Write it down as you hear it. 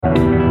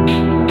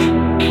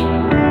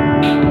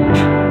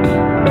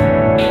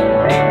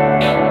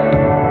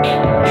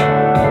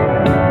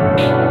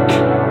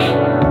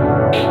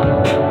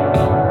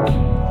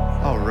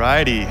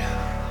righty.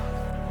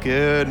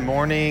 Good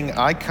morning,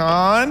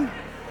 Icon.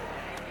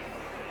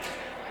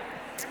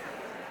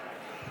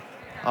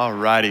 All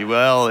righty.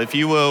 Well, if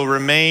you will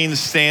remain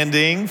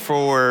standing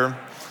for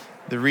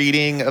the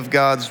reading of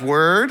God's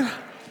word.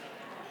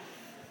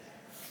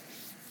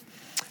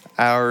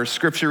 Our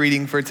scripture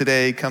reading for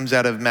today comes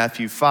out of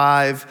Matthew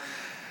 5,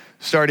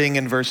 starting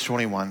in verse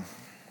 21.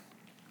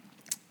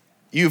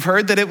 You've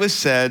heard that it was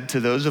said to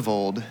those of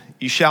old,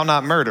 you shall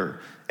not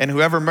murder, and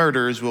whoever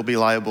murders will be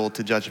liable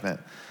to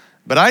judgment.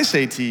 But I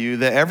say to you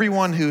that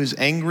everyone who is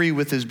angry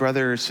with his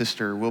brother or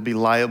sister will be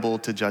liable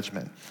to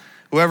judgment.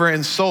 Whoever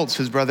insults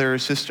his brother or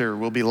sister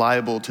will be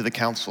liable to the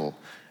council.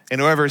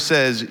 And whoever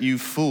says, you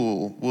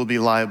fool, will be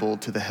liable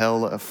to the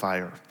hell of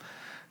fire.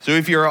 So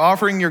if you're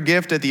offering your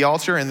gift at the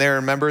altar and there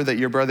remember that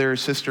your brother or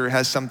sister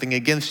has something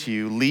against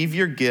you, leave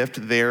your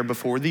gift there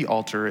before the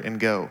altar and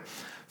go.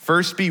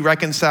 First be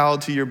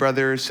reconciled to your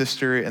brother or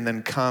sister and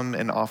then come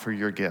and offer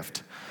your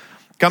gift.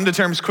 Come to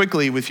terms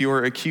quickly with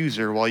your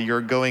accuser while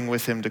you're going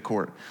with him to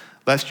court,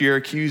 lest your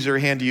accuser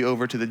hand you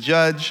over to the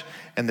judge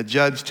and the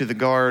judge to the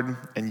guard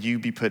and you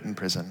be put in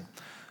prison.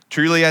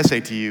 Truly I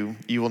say to you,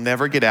 you will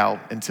never get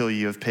out until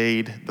you have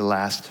paid the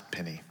last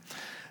penny.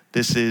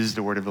 This is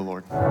the word of the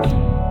Lord.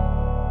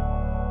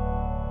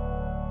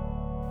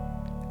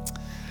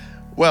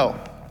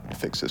 Well, let me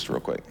fix this real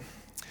quick.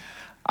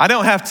 I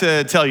don't have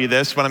to tell you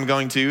this, but I'm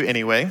going to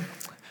anyway.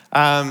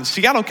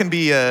 Seattle can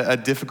be a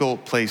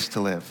difficult place to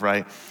live,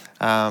 right?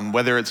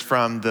 Whether it's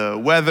from the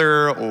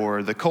weather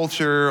or the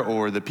culture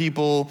or the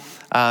people,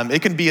 it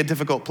can be a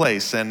difficult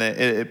place and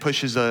it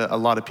pushes a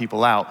lot of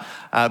people out.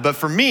 But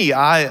for me,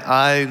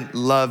 I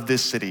love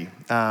this city.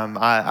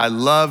 I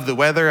love the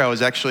weather. I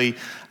was actually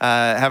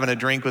having a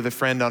drink with a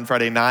friend on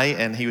Friday night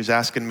and he was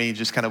asking me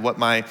just kind of what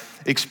my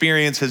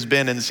experience has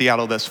been in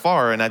Seattle thus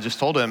far. And I just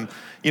told him,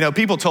 you know,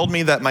 people told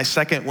me that my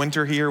second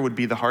winter here would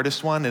be the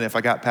hardest one. And if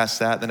I got past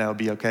that, then I would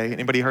be okay.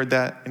 Anybody heard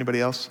that?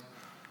 Anybody else?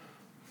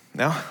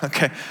 No?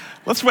 Okay.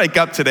 Let's wake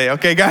up today,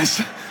 okay,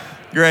 guys?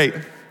 Great.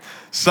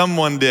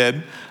 Someone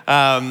did.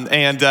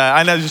 And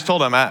I just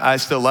told him I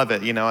still love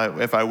it. You know,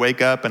 if I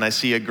wake up and I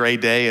see a gray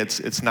day,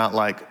 it's not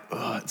like,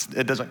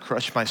 it doesn't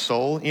crush my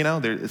soul, you know?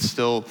 It's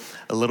still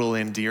a little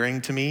endearing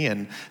to me.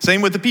 And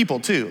same with the people,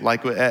 too.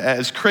 Like,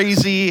 as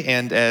crazy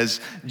and as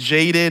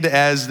jaded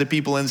as the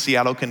people in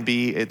Seattle can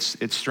be, it's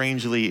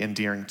strangely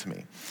endearing to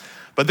me.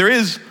 But there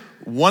is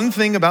one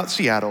thing about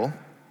Seattle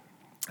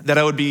that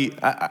I would be...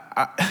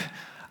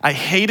 I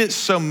hate it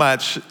so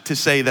much to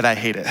say that I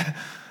hate it.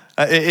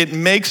 It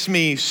makes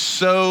me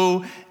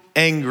so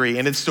angry,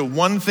 and it's the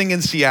one thing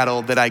in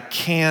Seattle that I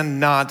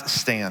cannot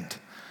stand.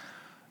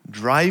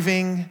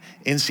 Driving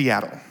in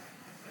Seattle.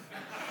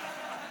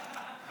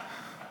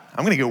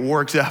 I'm gonna get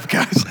worked up,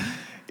 guys.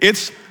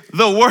 It's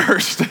the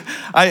worst.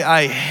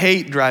 I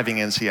hate driving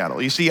in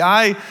Seattle. You see,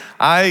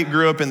 I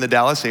grew up in the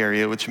Dallas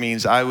area, which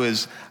means I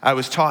was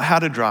taught how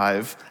to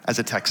drive as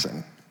a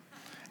Texan.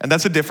 And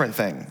that's a different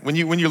thing. When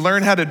you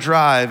learn how to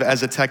drive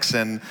as a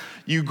Texan,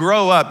 you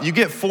grow up, you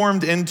get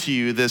formed into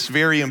you this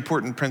very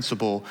important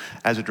principle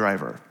as a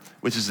driver,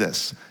 which is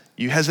this: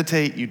 you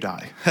hesitate, you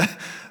die.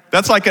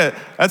 That's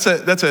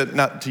a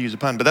not to use a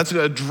pun, but that's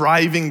a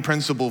driving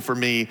principle for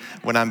me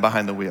when I'm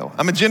behind the wheel.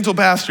 I'm a gentle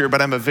pastor, but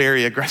I'm a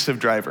very aggressive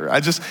driver.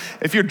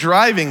 If you're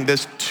driving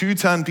this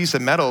 2-ton piece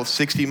of metal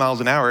 60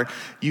 miles an hour,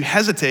 you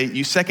hesitate,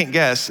 you second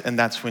guess, and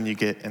that's when you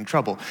get in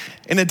trouble.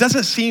 And it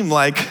doesn't seem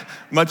like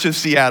much of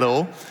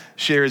Seattle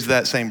shares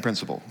that same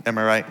principle. Am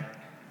I right?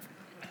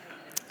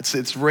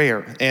 It's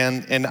rare,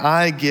 and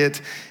I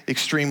get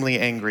extremely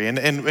angry.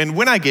 And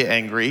when I get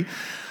angry,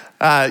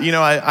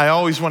 I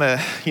always want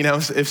to,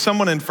 if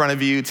someone in front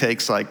of you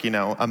takes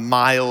a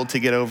mile to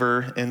get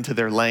over into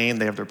their lane,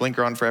 they have their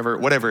blinker on forever,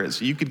 whatever it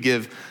is, you could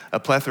give a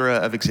plethora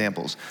of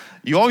examples.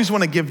 You always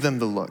want to give them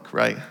the look,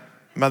 right?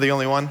 Am I the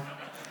only one? You know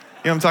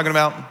what I'm talking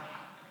about?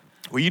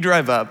 Well, you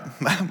drive up,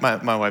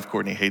 my wife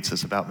Courtney hates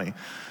this about me,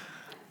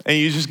 and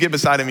you just get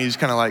beside him, you just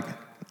kind of like,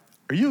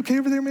 are you okay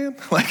over there, man?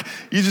 Like,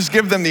 you just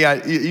give them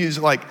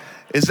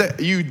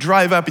you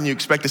drive up and you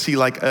expect to see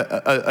like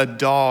a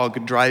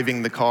dog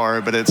driving the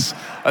car, but it's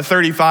a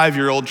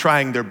 35-year-old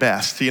trying their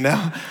best, you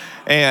know?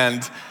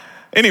 And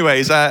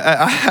anyways,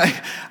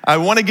 I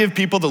want to give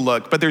people the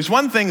look, but there's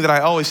one thing that I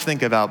always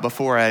think about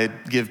before I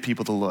give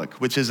people the look,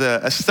 which is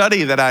a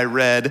study that I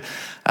read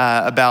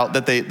about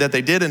that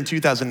they did in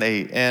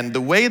 2008. And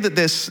the way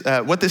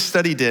that what this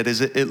study did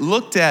is it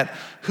looked at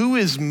who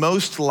is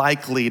most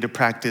likely to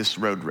practice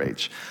road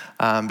rage.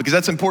 Because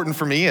that's important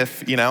for me.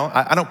 If,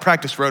 I don't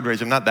practice road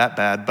rage, I'm not that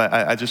bad, but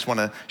I just want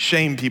to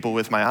shame people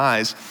with my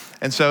eyes.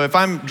 And so if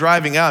I'm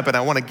driving up and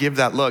I want to give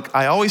that look,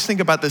 I always think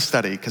about this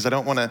study because I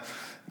don't want to,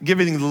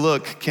 giving the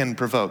look can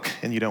provoke,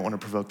 and you don't want to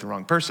provoke the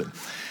wrong person.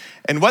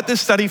 And what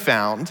this study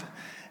found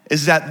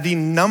is that the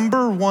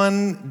number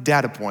one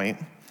data point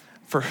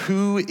for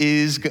who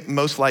is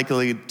most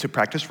likely to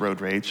practice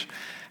road rage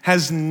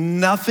has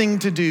nothing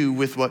to do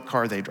with what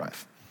car they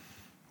drive.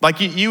 Like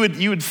you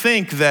would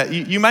think that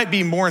you might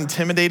be more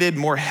intimidated,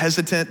 more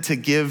hesitant to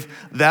give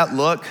that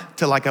look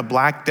to like a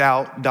blacked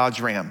out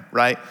Dodge Ram,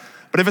 right?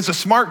 But if it's a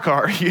smart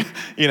car,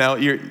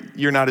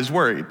 you're not as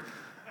worried.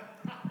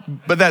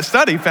 But that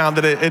study found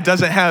that it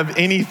doesn't have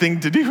anything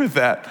to do with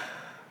that.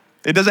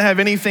 It doesn't have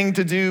anything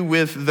to do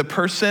with the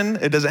person.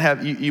 It doesn't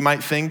have, you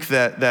might think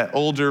that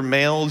older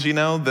males,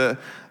 the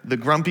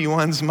grumpy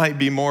ones might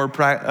be more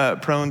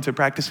prone to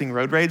practicing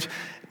road rage.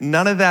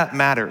 None of that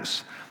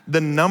matters.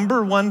 The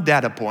number one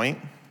data point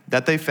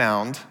that they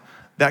found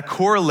that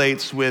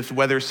correlates with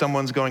whether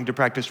someone's going to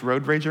practice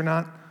road rage or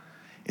not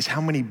is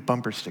how many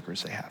bumper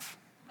stickers they have.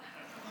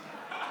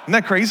 Isn't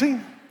that crazy?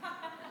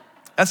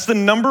 That's the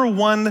number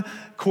one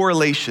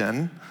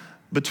correlation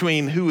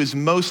between who is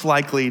most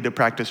likely to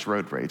practice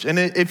road rage. And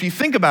if you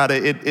think about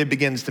it, it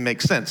begins to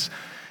make sense.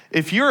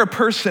 If you're a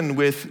person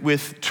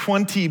with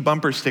 20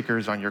 bumper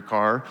stickers on your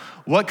car,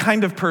 what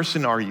kind of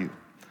person are you?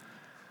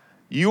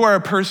 You are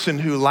a person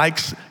who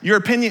likes your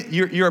opinion.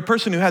 You're a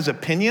person who has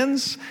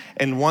opinions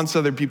and wants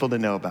other people to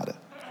know about it.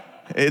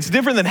 It's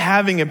different than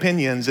having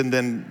opinions and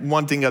then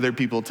wanting other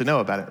people to know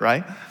about it,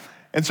 right?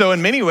 And so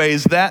in many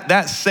ways,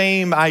 that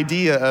same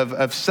idea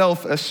of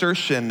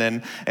self-assertion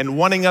and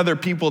wanting other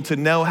people to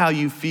know how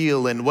you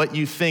feel and what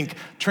you think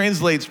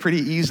translates pretty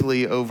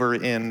easily over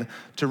into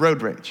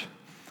road rage.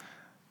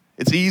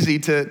 It's easy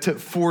to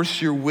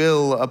force your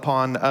will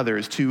upon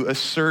others, to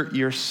assert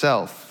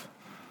yourself.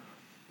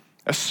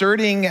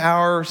 Asserting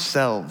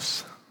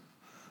ourselves.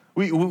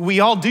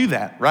 We all do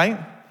that, right?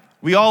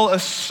 We all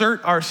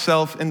assert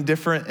ourselves in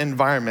different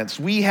environments.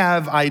 We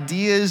have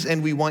ideas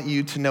and we want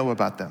you to know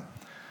about them.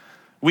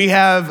 We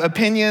have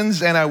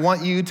opinions, and I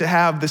want you to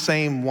have the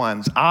same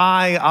ones.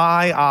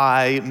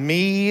 I,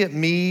 me.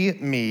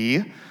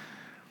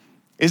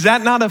 Is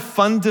that not a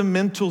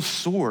fundamental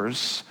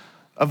source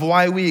of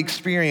why we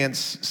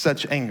experience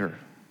such anger?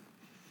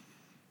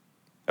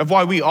 Of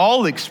why we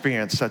all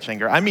experience such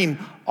anger? I mean,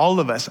 all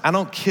of us. I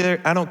don't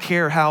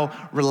care how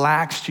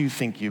relaxed you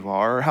think you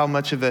are or how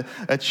much of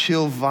a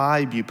chill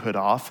vibe you put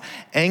off.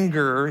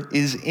 Anger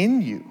is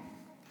in you.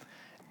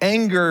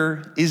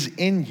 Anger is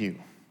in you.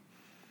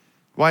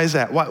 Why is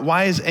that?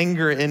 Why is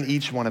anger in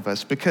each one of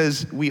us?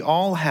 Because we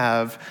all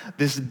have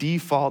this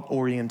default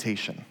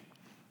orientation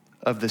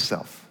of the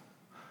self.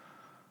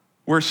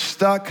 We're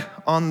stuck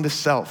on the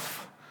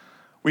self.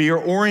 We are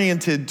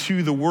oriented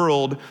to the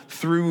world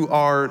through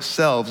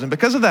ourselves. And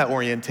because of that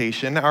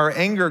orientation, our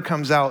anger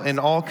comes out in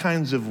all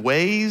kinds of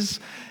ways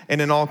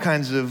and in all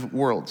kinds of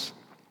worlds.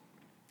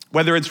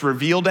 Whether it's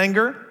revealed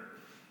anger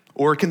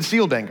or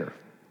concealed anger,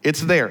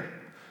 it's there.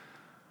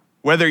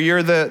 Whether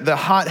you're the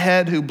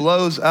hothead who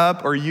blows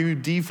up or you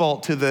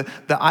default to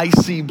the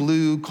icy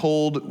blue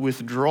cold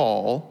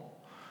withdrawal,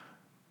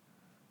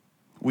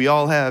 we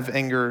all have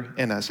anger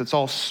in us. It's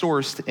all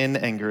sourced in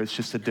anger. It's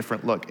just a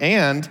different look.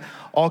 And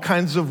all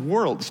kinds of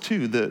worlds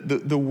too.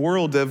 The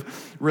world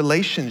of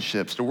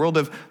relationships, the world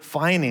of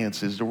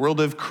finances, the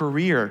world of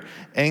career.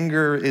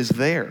 Anger is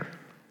there.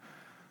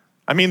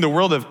 I mean, the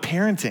world of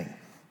parenting.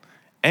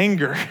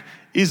 Anger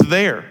is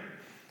there.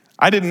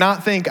 I did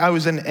not think I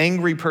was an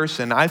angry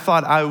person. I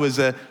thought I was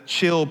a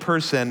chill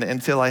person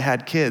until I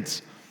had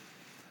kids.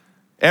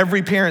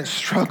 Every parent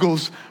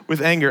struggles with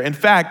anger. In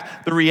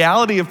fact, the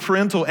reality of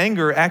parental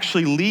anger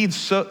actually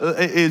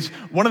is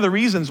one of the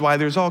reasons why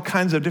there's all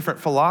kinds of different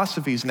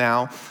philosophies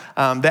now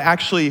that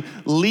actually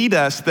lead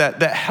us,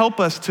 that help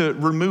us to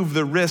remove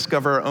the risk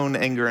of our own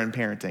anger in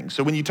parenting.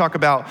 So when you talk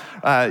about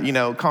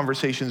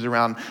conversations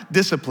around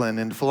discipline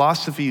and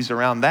philosophies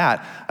around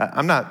that,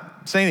 I'm not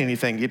saying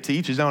anything, to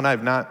each his own. I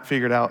have not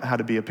figured out how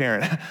to be a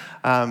parent.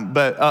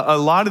 But a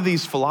lot of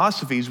these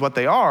philosophies, what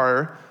they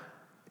are,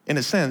 in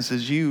a sense,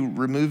 is you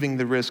removing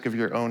the risk of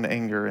your own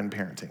anger in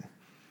parenting.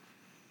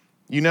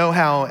 You know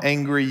how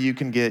angry you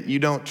can get. You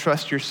don't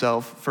trust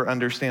yourself for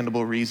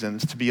understandable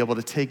reasons to be able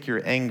to take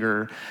your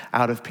anger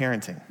out of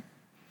parenting.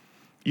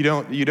 You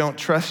don't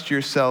trust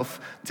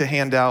yourself to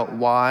hand out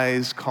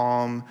wise,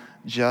 calm,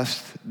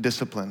 just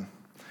discipline,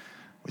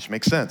 which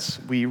makes sense.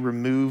 We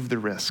remove the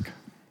risk.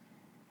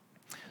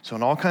 So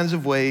in all kinds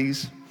of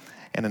ways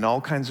and in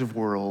all kinds of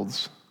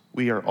worlds,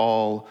 we are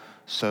all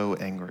so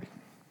angry.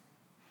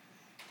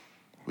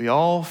 We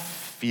all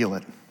feel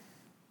it.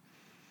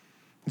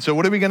 And so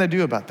what are we going to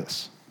do about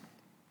this?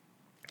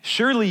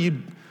 Surely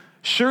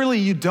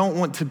you don't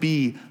want to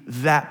be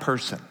that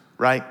person,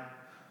 right?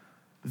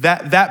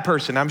 That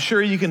person. I'm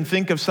sure you can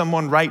think of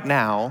someone right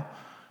now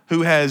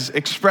who has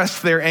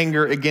expressed their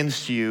anger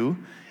against you,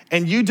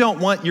 and you don't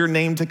want your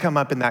name to come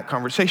up in that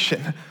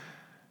conversation.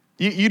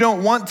 You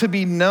don't want to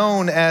be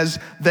known as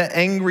the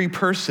angry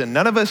person.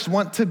 None of us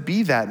want to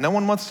be that. No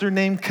one wants their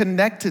name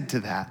connected to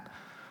that.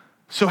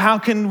 So how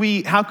can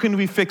we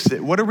fix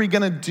it? What are we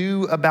going to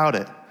do about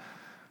it?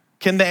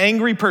 Can the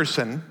angry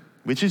person,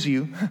 which is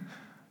you,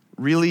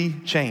 really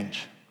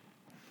change?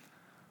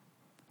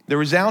 The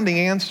resounding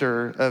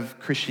answer of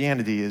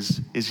Christianity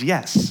is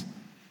yes.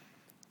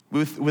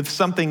 With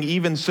something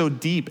even so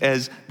deep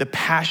as the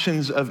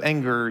passions of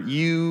anger,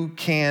 you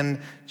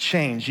can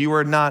change. You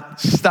are not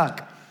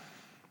stuck.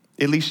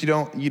 At least you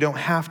don't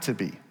have to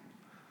be.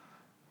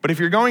 But if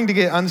you're going to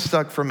get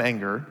unstuck from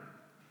anger,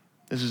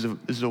 this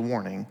is a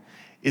warning,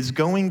 is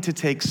going to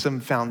take some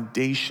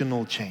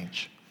foundational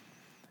change.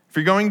 If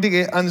you're going to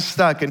get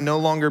unstuck and no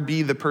longer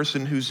be the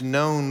person who's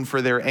known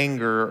for their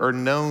anger or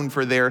known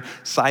for their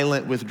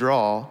silent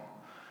withdrawal,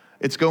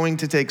 it's going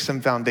to take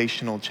some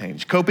foundational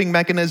change. Coping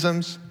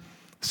mechanisms,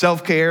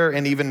 self-care,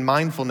 and even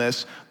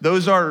mindfulness,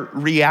 those are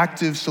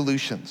reactive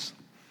solutions.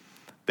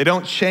 They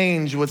don't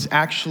change what's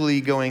actually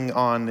going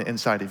on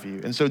inside of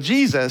you. And so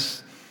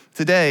Jesus,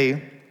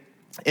 today,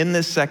 in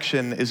this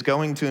section, is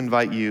going to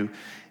invite you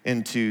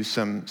into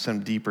some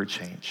deeper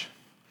change.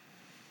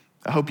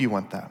 I hope you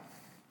want that.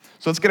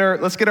 So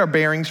let's get our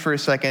bearings for a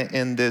second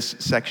in this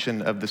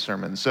section of the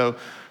sermon. So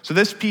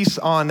this piece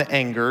on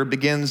anger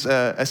begins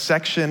a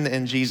section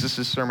in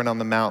Jesus' Sermon on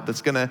the Mount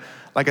that's gonna,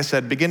 like I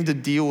said, begin to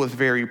deal with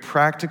very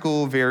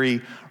practical,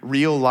 very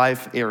real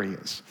life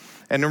areas.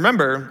 And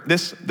remember,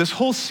 this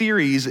whole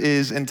series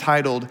is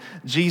entitled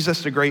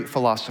Jesus, the Great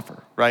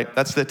Philosopher, right?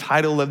 That's the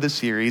title of the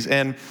series.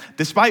 And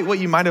despite what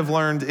you might have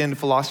learned in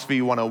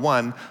Philosophy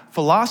 101,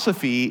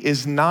 philosophy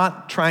is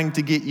not trying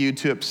to get you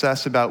to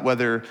obsess about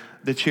whether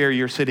the chair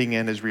you're sitting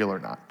in is real or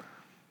not.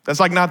 That's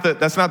not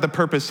the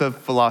purpose of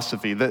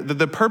philosophy.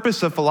 The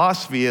purpose of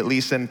philosophy, at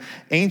least in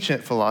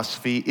ancient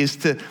philosophy, is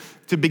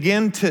to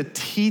begin to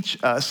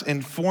teach us,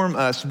 inform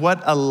us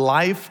what a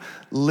life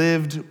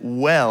lived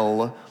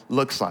well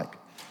looks like.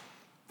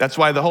 That's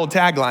why the whole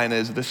tagline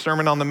is the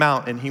Sermon on the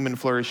Mount and Human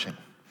Flourishing.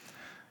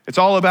 It's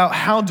all about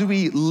how do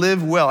we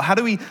live well? How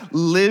do we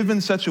live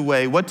in such a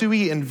way? What do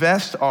we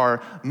invest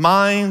our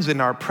minds and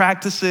our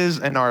practices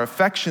and our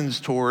affections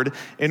toward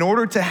in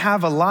order to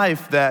have a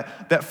life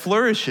that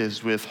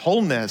flourishes with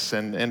wholeness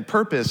and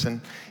purpose and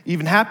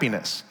even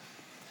happiness?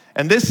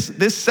 And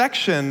this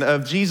section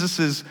of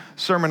Jesus'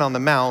 Sermon on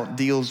the Mount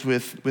deals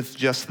with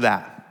just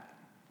that.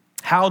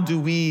 How do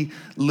we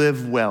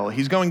live well?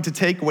 He's going to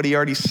take what he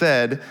already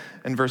said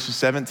in verses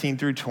 17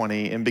 through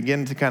 20 and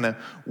begin to kind of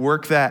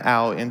work that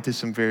out into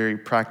some very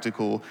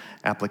practical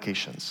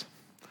applications.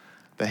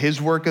 That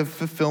his work of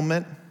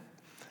fulfillment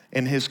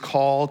and his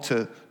call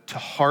to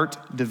heart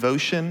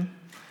devotion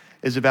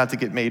is about to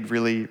get made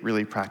really,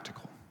 really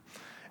practical.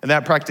 And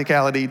that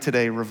practicality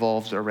today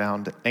revolves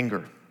around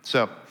anger.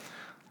 So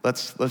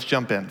let's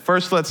jump in.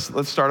 First,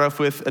 let's start off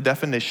with a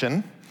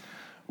definition.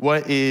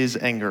 What is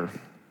anger?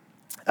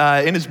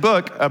 In his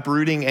book,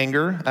 Uprooting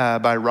Anger,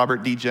 by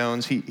Robert D.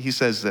 Jones, he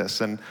says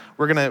this, and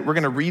we're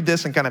gonna read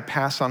this and kind of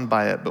pass on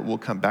by it, but we'll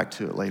come back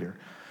to it later.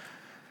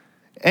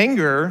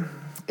 Anger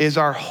is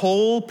our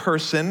whole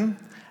person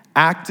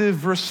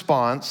active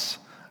response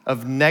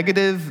of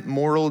negative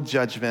moral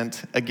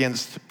judgment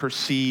against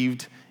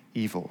perceived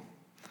evil.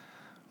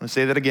 I'm gonna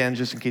say that again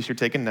just in case you're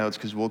taking notes,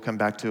 because we'll come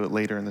back to it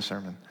later in the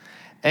sermon.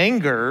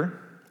 Anger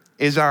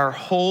is our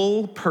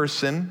whole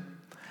person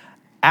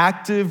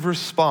active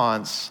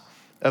response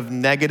of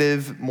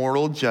negative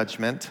moral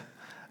judgment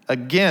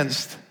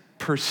against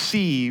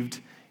perceived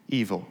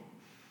evil.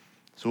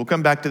 So we'll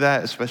come back to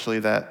that, especially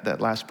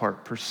that last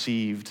part,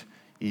 perceived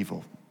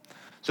evil.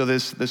 So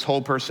this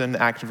whole person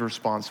active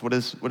response, what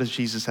does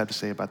Jesus have to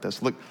say about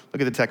this? Look at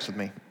the text with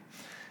me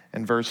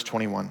in verse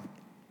 21.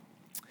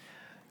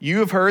 You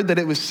have heard that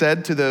it was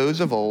said to those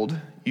of old,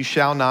 you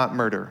shall not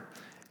murder,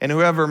 and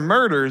whoever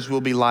murders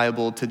will be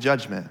liable to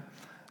judgment.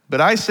 But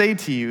I say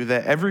to you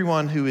that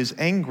everyone who is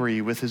angry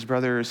with his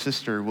brother or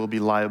sister will be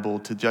liable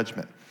to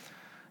judgment.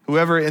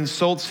 Whoever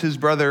insults his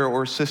brother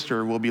or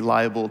sister will be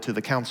liable to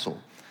the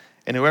council.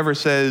 And whoever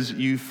says,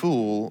 you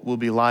fool, will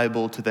be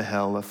liable to the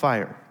hell of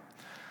fire.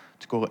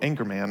 To quote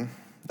Anchorman,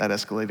 that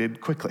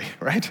escalated quickly,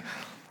 right?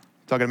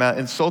 Talking about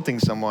insulting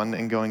someone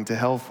and going to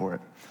hell for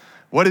it.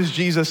 What is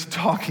Jesus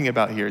talking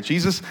about here?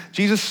 Jesus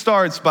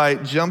starts by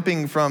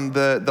jumping from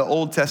the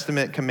Old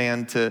Testament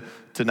command to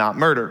not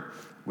murder,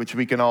 which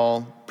we can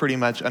all pretty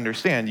much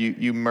understand.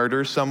 You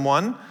murder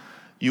someone,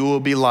 you will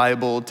be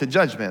liable to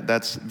judgment.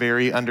 That's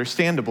very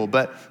understandable.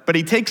 But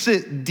he takes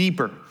it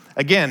deeper.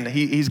 Again,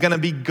 he's going to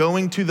be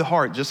going to the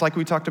heart, just like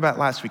we talked about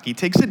last week. He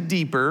takes it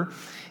deeper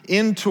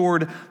in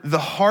toward the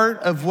heart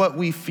of what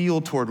we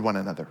feel toward one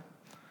another.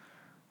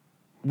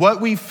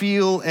 What we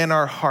feel in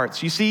our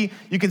hearts.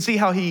 You can see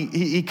how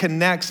he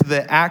connects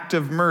the act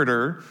of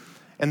murder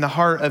and the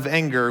heart of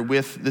anger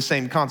with the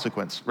same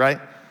consequence,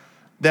 right?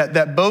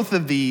 That both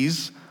of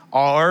these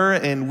are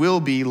and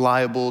will be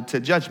liable to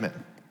judgment.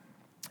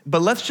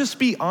 But let's just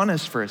be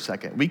honest for a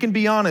second. We can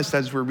be honest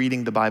as we're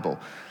reading the Bible.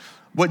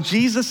 What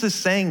Jesus is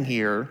saying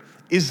here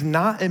is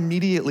not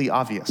immediately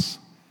obvious.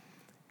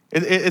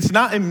 It's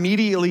not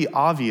immediately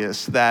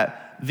obvious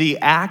that the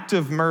act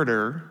of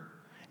murder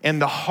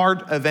and the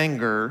heart of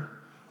anger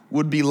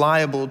would be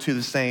liable to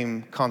the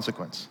same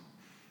consequence.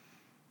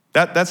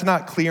 That's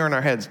not clear in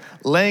our heads.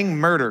 Laying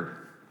murder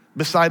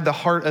beside the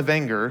heart of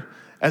anger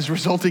as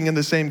resulting in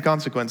the same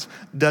consequence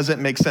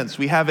doesn't make sense.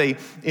 We have an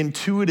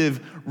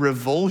intuitive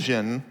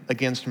revulsion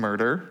against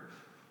murder.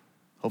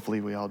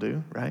 Hopefully we all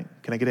do, right?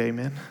 Can I get an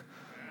amen?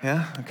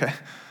 Yeah? Okay.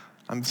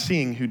 I'm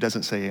seeing who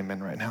doesn't say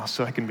amen right now,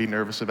 so I can be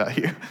nervous about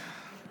you.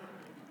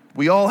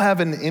 We all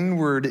have an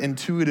inward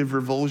intuitive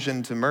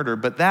revulsion to murder,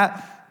 but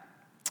that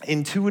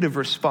intuitive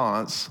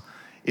response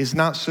is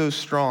not so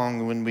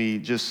strong when we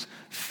just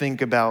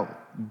think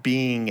about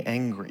being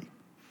angry.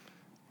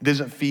 It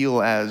doesn't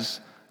feel as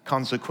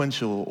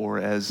consequential or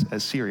as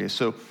serious.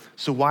 So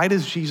why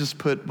does Jesus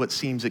put what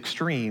seems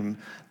extreme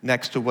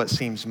next to what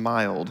seems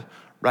mild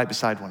right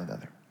beside one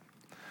another?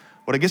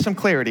 Well, to get some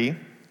clarity,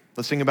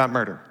 let's think about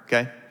murder,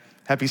 okay?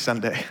 Happy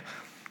Sunday.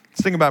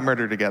 Let's think about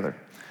murder together.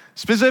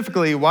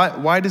 Specifically,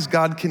 why does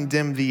God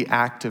condemn the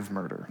act of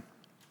murder?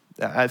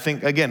 I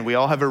think, again, we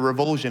all have a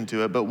revulsion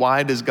to it, but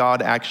why does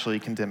God actually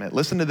condemn it?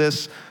 Listen to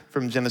this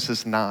from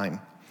Genesis 9.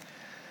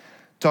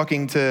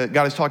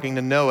 God is talking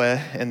to Noah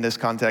in this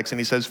context, and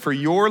he says, "For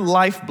your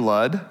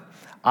lifeblood,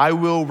 I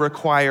will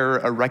require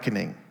a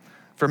reckoning.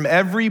 From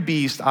every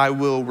beast, I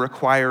will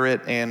require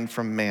it, and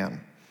from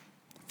man.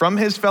 From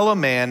his fellow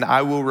man,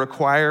 I will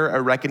require a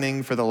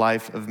reckoning for the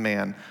life of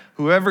man.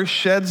 Whoever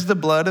sheds the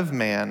blood of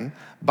man,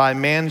 by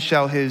man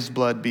shall his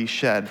blood be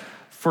shed.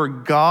 For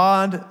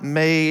God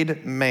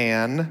made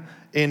man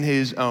in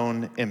his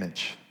own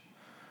image."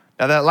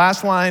 Now that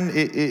last line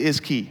is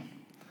key.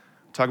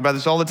 Talk about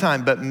this all the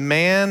time, but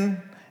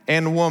man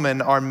and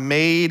woman are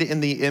made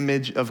in the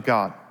image of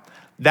God.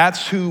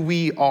 That's who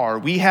we are.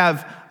 We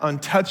have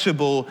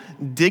untouchable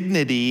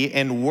dignity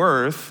and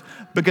worth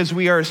because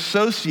we are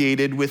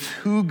associated with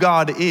who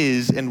God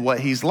is and what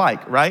he's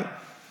like, right?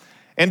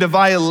 And a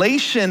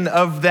violation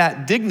of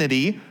that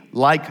dignity,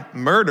 like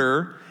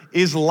murder,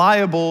 is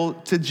liable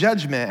to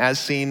judgment as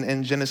seen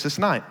in Genesis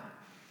 9.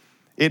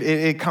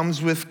 It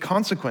comes with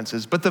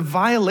consequences, but the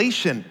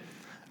violation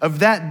of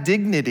that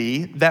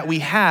dignity that we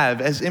have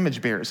as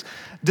image bearers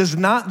does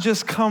not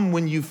just come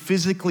when you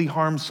physically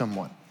harm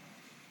someone.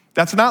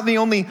 That's not the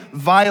only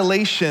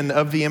violation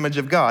of the image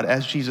of God,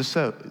 as Jesus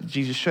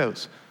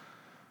shows.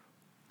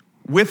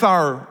 With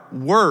our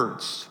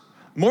words,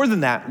 more than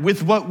that,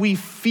 with what we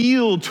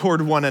feel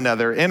toward one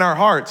another in our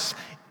hearts,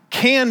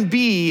 can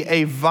be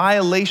a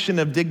violation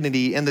of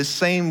dignity in the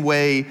same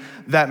way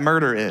that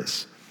murder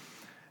is.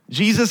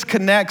 Jesus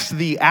connects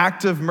the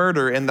act of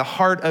murder and the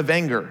heart of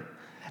anger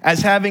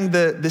as having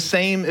the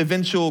same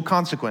eventual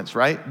consequence,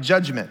 right?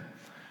 Judgment,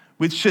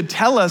 which should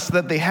tell us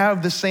that they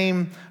have the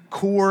same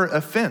core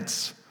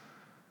offense.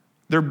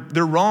 They're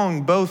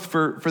wrong both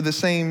for the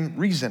same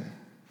reason.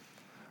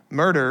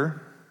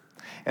 Murder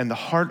and the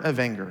heart of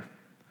anger,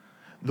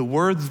 the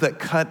words that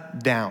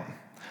cut down,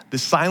 the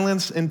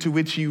silence into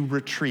which you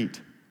retreat,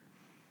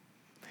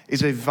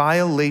 is a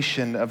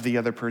violation of the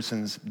other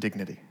person's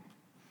dignity.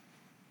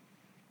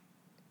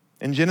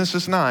 In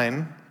Genesis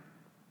 9,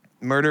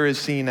 murder is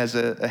seen as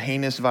a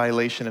heinous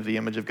violation of the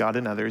image of God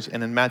in others.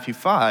 And in Matthew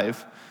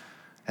 5,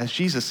 as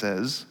Jesus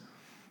says,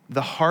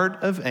 the heart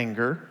of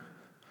anger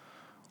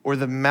or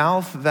the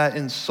mouth that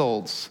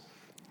insults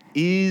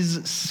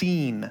is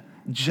seen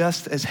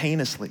just as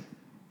heinously,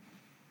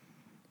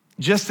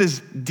 just as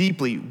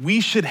deeply.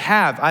 We should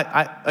have,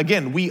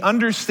 again, we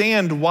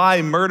understand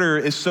why murder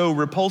is so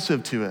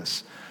repulsive to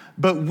us,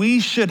 but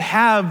we should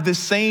have the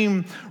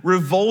same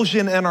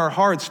revulsion in our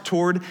hearts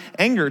toward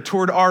anger,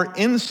 toward our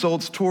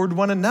insults toward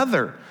one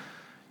another.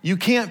 You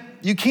can't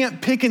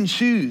pick and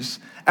choose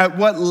at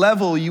what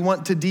level you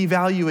want to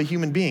devalue a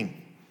human being.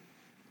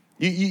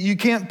 You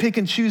can't pick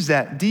and choose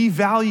that.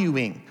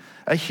 Devaluing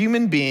a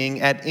human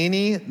being at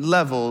any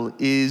level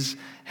is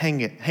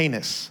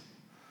heinous.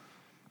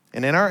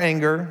 And in our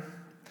anger,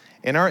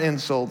 in our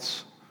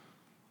insults,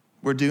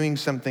 we're doing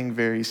something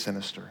very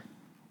sinister.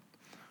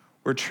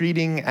 We're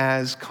treating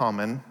as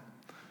common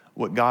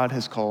what God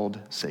has called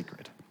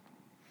sacred.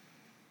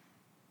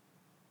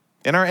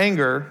 In our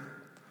anger,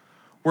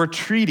 we're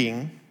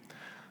treating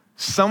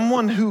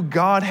someone who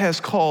God has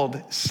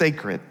called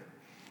sacred,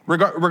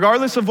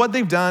 regardless of what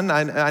they've done.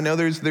 I know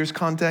there's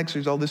context,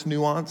 there's all this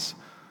nuance.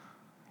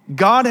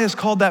 God has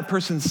called that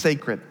person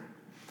sacred.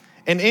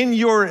 And in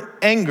your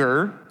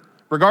anger,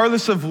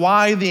 regardless of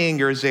why the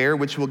anger is there,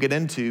 which we'll get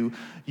into,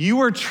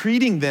 you are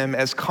treating them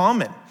as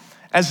common,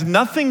 as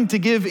nothing to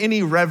give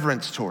any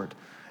reverence toward,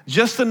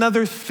 just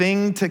another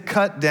thing to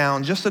cut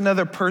down, just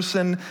another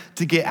person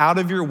to get out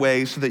of your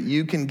way so that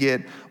you can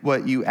get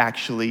what you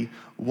actually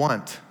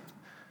want.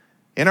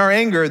 In our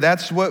anger,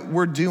 that's what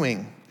we're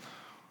doing.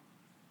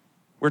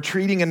 We're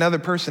treating another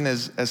person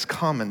as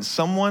common,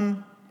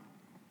 someone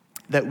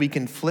that we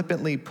can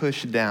flippantly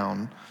push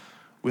down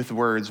with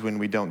words when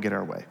we don't get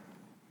our way.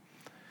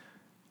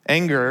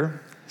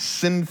 Anger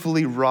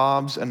sinfully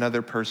robs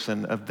another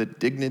person of the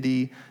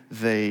dignity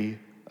they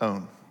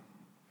own.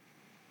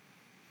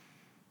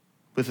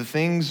 With the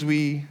things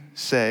we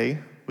say,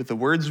 with the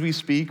words we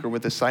speak, or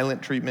with the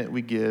silent treatment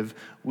we give,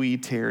 we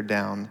tear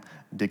down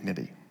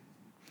dignity.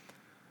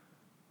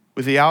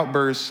 With the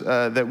outbursts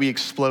that we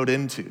explode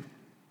into,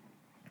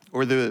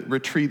 or the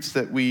retreats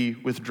that we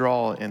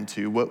withdraw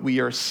into, what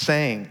we are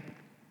saying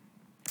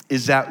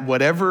is that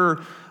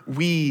whatever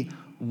we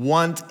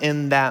want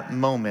in that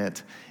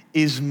moment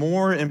is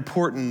more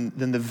important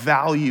than the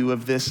value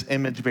of this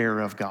image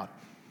bearer of God.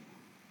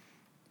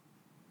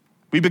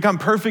 We become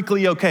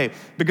perfectly okay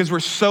because we're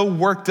so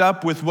worked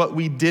up with what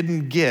we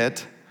didn't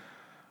get.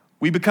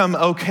 We become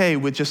okay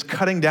with just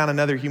cutting down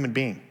another human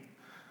being.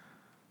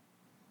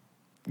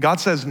 God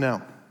says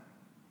no.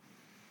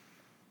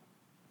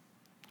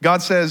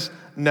 God says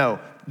no.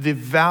 The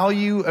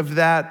value of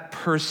that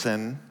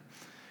person,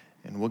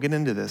 and we'll get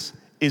into this,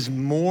 is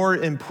more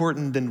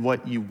important than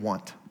what you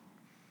want.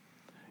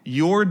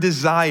 Your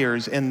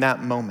desires in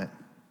that moment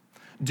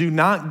do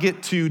not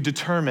get to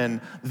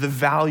determine the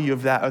value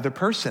of that other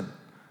person.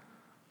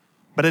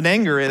 But in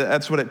anger,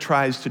 that's what it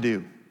tries to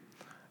do.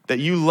 That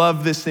you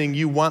love this thing,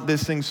 you want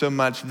this thing so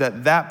much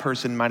that that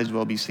person might as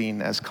well be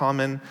seen as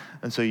common,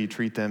 and so you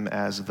treat them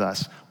as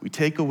thus. We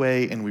take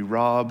away and we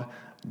rob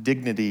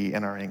dignity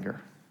in our anger.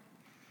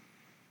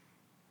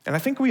 And I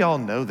think we all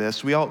know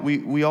this. We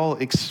all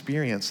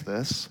experience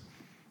this.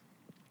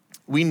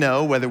 We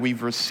know, whether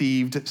we've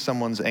received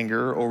someone's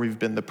anger or we've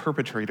been the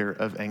perpetrator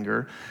of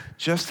anger,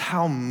 just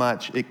how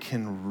much it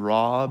can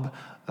rob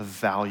of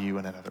value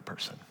in another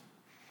person.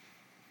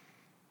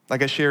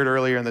 Like I shared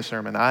earlier in the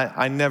sermon,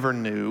 I never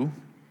knew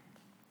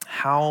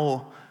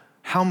how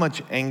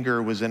much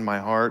anger was in my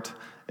heart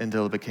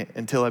until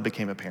I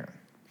became a parent.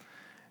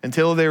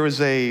 Until there was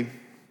a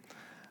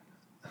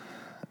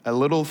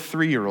little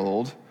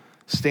 3-year-old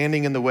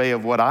standing in the way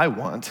of what I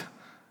want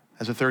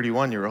as a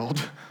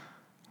 31-year-old,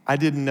 I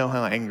didn't know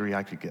how angry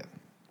I could get.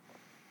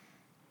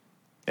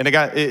 And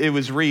it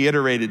was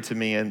reiterated to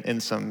me in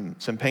some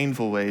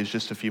painful ways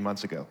just a few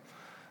months ago.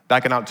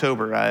 Back in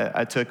October,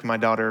 I took my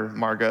daughter,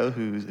 Margot,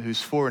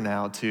 who's 4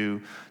 now,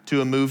 to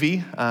a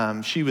movie.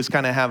 She was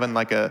kind of having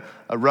like a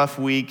rough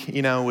week,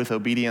 with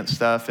obedient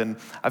stuff. And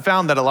I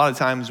found that a lot of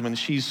times when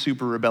she's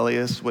super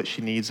rebellious, what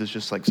she needs is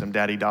just like some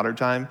daddy-daughter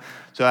time.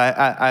 So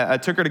I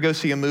took her to go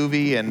see a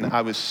movie, and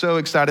I was so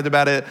excited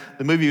about it.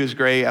 The movie was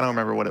great. I don't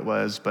remember what it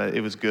was, but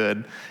it was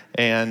good.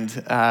 And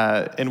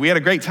we had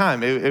a great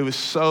time. It was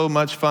so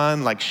much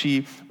fun. Like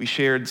we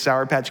shared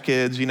Sour Patch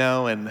Kids,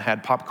 and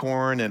had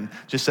popcorn, and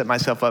just set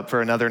myself up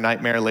for another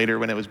nightmare later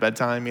when it was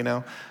bedtime,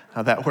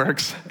 how that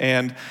works.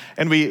 And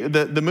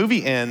the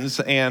movie ends,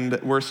 and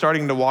we're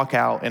starting to walk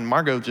out, and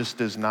Margot just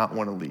does not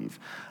want to leave.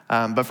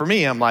 But for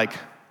me, I'm like,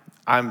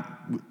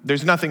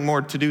 there's nothing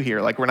more to do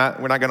here. Like we're not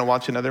going to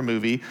watch another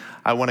movie.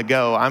 I want to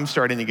go. I'm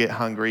starting to get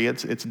hungry.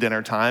 It's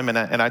dinner time, and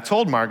I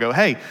told Margot,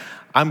 hey,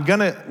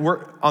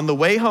 we're on the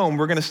way home.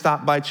 We're gonna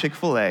stop by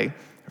Chick-fil-A,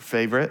 her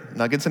favorite,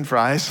 nuggets and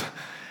fries,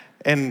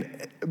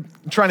 and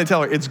trying to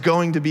tell her it's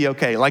going to be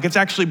okay. Like it's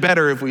actually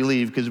better if we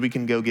leave because we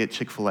can go get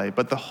Chick-fil-A.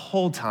 But the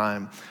whole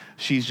time,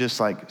 she's just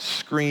like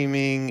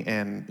screaming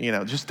and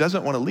just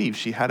doesn't want to leave.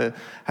 She had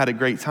a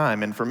great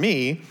time, and for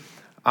me,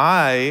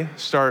 I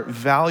start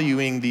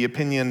valuing the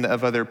opinion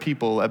of other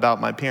people about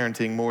my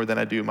parenting more than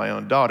I do my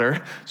own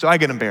daughter. So I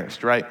get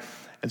embarrassed, right?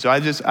 And so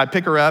I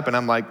pick her up and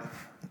I'm like,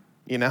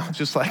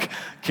 just like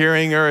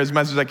carrying her as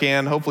much as I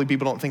can. Hopefully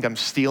people don't think I'm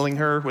stealing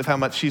her with how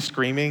much she's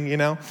screaming,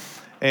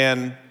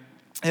 And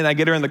I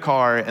get her in the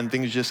car and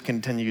things just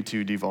continue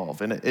to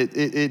devolve. And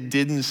it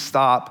didn't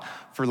stop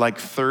for like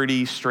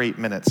 30 straight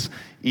minutes.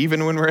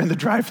 Even when we're in the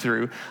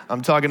drive-thru,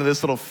 I'm talking to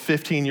this little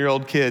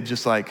 15-year-old kid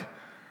just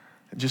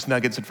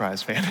nuggets and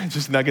fries, man.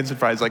 Just nuggets and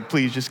fries. Like,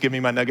 please, just give me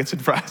my nuggets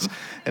and fries.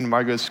 And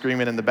Margot's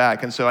screaming in the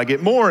back. And so I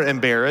get more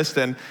embarrassed.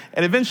 And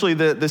eventually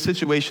the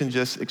situation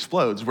just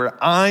explodes where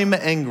I'm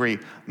angry.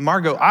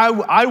 Margot,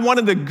 I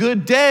wanted a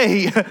good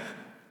day.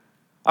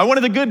 I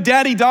wanted a good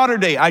daddy-daughter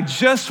day. I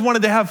just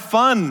wanted to have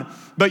fun,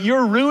 but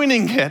you're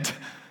ruining it.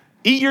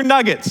 Eat your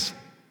nuggets.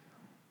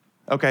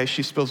 Okay,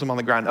 she spills them on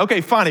the ground.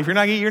 Okay, fine, if you're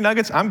not gonna eat your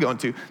nuggets, I'm going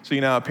to. So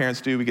how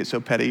parents do, we get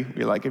so petty.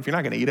 We're like, if you're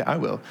not gonna eat it, I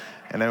will.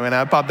 And then when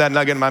I pop that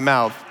nugget in my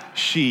mouth,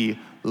 she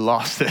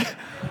lost it.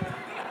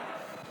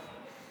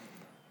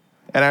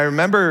 And I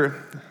remember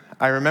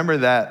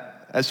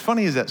that, as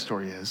funny as that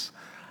story is,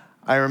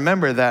 I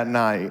remember that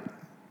night,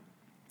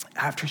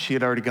 after she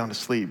had already gone to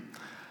sleep,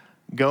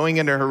 going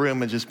into her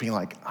room and just being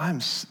like,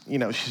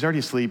 she's already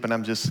asleep, and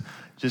I'm just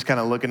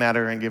kind of looking at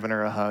her and giving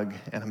her a hug,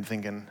 and I'm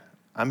thinking,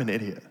 I'm an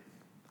idiot.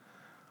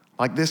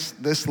 Like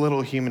this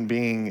little human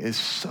being is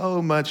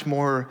so much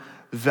more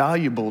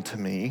valuable to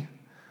me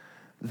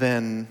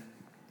than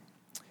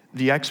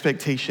the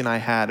expectation I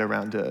had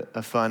around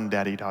a fun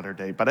daddy-daughter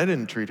day. But I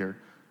didn't treat her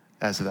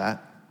as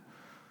that.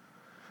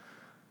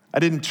 I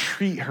didn't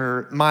treat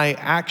her, my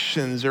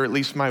actions, or at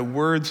least my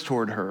words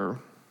toward her,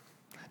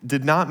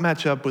 did not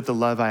match up with the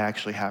love I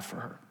actually have for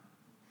her.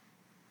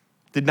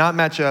 Did not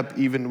match up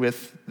even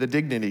with the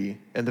dignity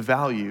and the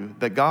value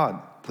that God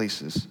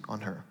places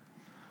on her.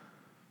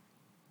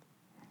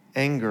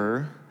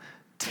 Anger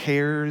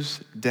tears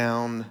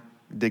down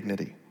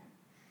dignity.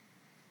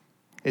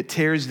 It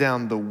tears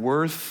down the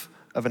worth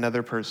of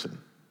another person.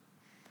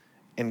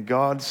 And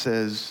God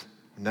says,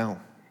 no,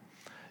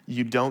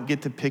 you don't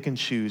get to pick and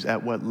choose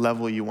at what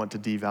level you want to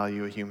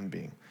devalue a human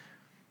being.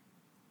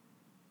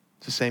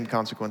 It's the same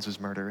consequence as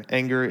murder.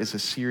 Anger is a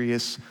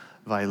serious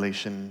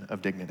violation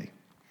of dignity.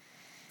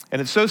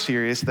 And it's so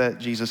serious that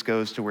Jesus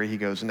goes to where he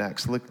goes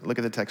next. Look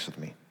at the text with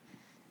me.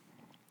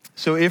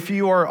 So if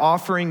you are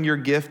offering your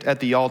gift at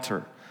the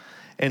altar,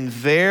 and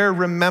there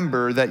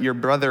remember that your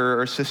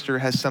brother or sister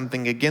has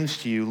something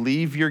against you,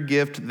 leave your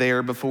gift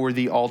there before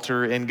the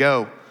altar and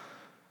go.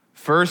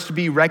 First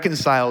be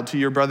reconciled to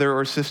your brother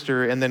or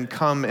sister, and then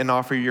come and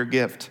offer your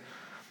gift.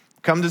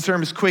 Come to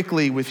terms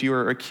quickly with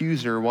your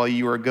accuser while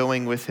you are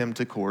going with him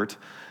to court,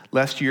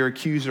 lest your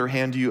accuser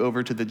hand you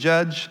over to the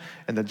judge,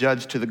 and the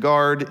judge to the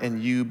guard,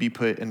 and you be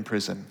put in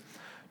prison.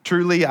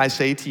 Truly, I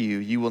say to you,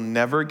 you will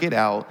never get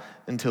out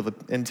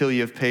until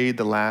you have paid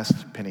the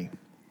last penny.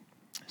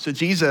 So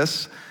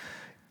Jesus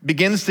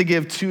begins to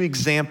give two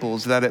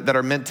examples that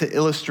are meant to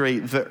illustrate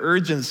the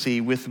urgency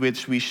with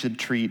which we should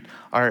treat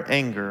our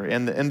anger.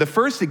 And the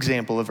first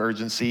example of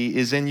urgency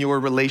is in your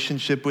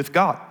relationship with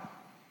God.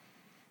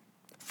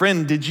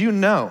 Friend, did you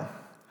know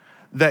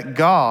that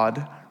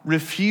God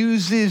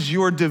refuses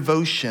your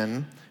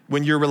devotion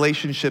when your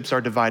relationships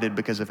are divided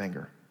because of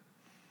anger?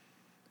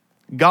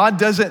 God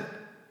doesn't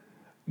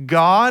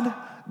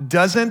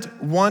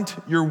want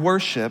your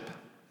worship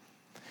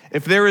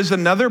if there is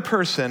another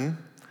person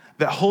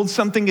that holds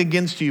something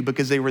against you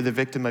because they were the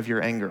victim of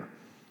your anger.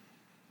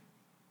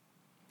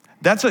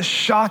 That's a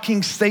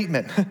shocking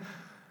statement.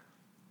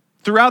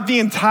 Throughout the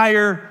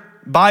entire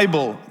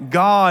Bible,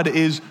 God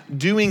is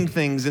doing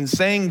things and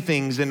saying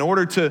things in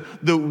order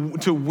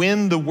to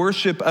win the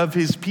worship of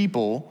his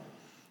people.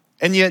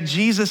 And yet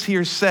Jesus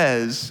here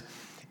says,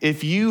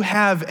 if you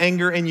have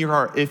anger in your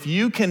heart, if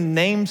you can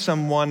name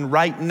someone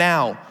right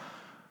now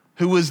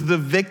who was the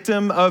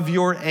victim of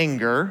your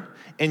anger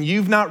and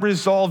you've not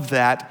resolved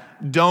that,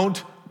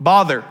 don't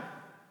bother.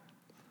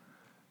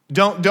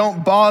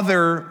 Don't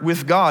bother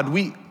with God.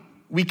 We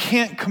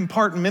can't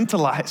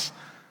compartmentalize.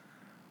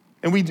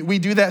 And we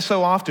do that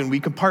so often. We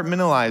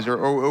compartmentalize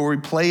or we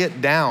play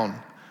it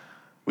down.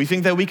 We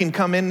think that we can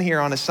come in here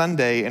on a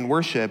Sunday and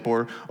worship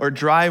or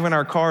drive in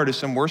our car to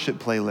some worship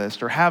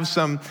playlist or have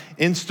some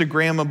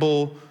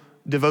Instagrammable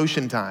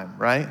devotion time,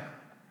 right?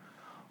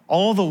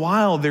 All the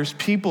while, there's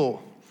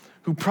people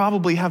who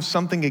probably have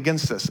something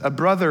against us, a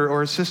brother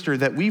or a sister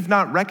that we've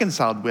not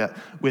reconciled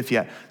with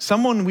yet,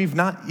 someone we've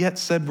not yet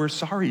said we're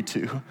sorry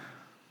to.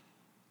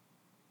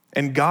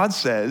 And God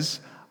says,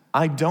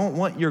 I don't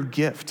want your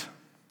gift.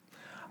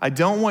 I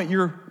don't want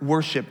your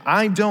worship.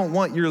 I don't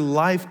want your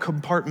life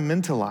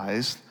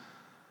compartmentalized.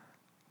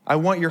 I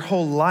want your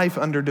whole life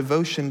under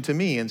devotion to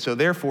me. And so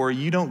therefore,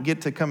 you don't get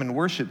to come and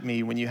worship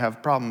me when you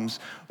have problems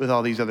with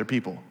all these other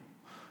people.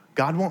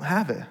 God won't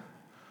have it.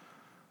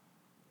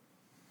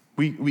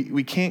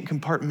 We can't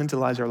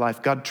compartmentalize our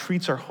life. God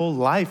treats our whole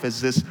life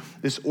as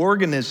this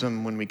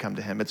organism when we come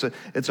to him. It's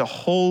a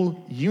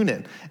whole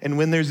unit. And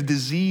when there's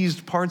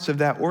diseased parts of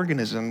that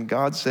organism,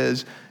 God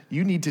says,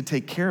 you need to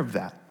take care of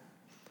that.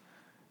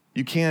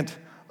 You can't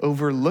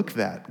overlook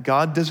that.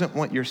 God doesn't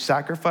want your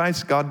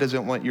sacrifice. God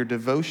doesn't want your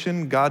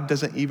devotion. God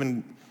doesn't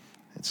even,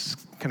 it's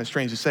kind of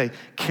strange to say,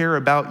 care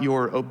about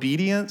your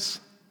obedience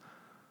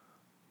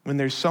when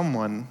there's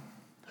someone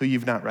who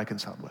you've not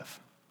reconciled with.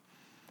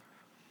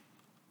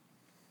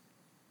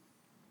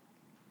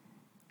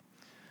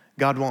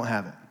 God won't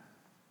have it.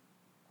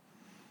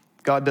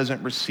 God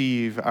doesn't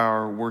receive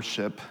our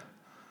worship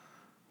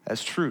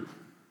as true,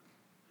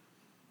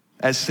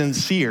 as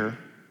sincere,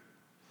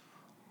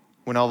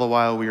 when all the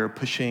while we are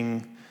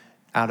pushing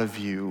out of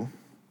view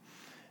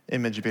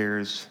image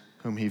bearers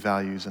whom he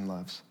values and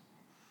loves.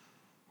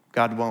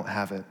 God won't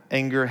have it.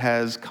 Anger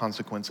has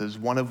consequences,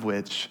 one of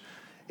which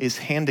is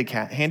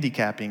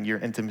handicapping your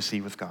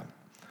intimacy with God.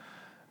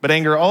 But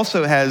anger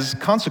also has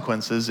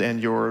consequences in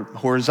your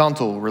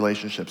horizontal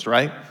relationships,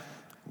 right?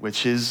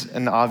 Which is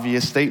an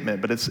obvious statement,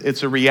 but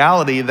it's a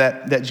reality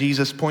that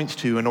Jesus points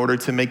to in order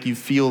to make you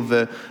feel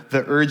the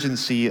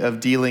urgency of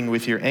dealing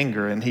with your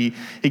anger. And he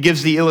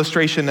gives the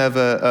illustration of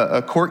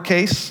a court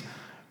case,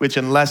 which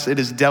unless it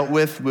is dealt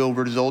with will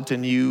result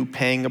in you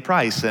paying a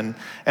price. And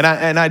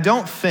I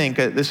don't think,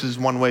 this is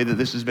one way that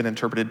this has been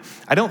interpreted,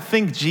 I don't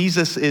think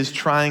Jesus is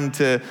trying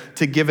to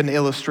give an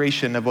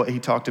illustration of what he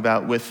talked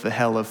about with the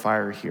hell of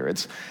fire here.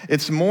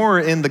 It's more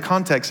in the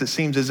context, it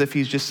seems as if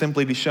he's just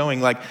simply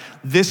showing like,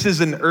 this is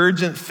an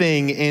urgent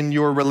thing in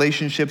your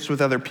relationships with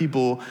other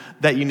people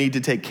that you need to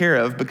take care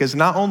of, because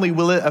not only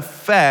will it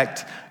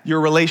affect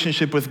your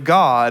relationship with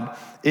God,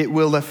 it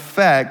will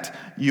affect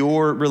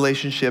your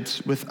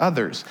relationships with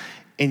others.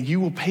 And you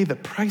will pay the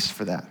price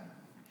for that.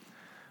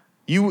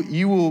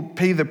 You will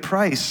pay the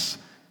price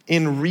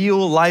in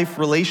real life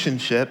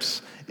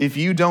relationships if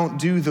you don't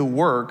do the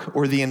work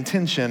or the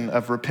intention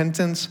of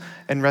repentance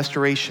and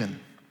restoration.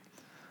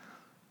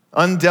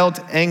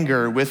 Undealt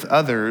anger with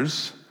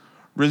others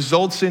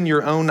results in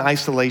your own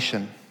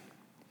isolation.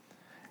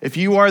 If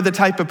you are the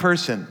type of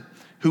person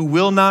who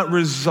will not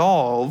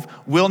resolve,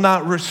 will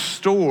not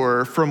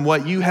restore from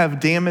what you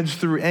have damaged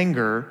through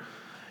anger,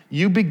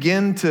 you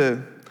begin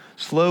to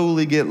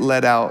slowly get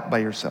let out by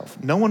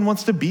yourself. No one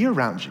wants to be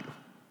around you.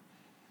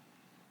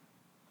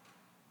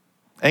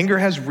 Anger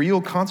has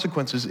real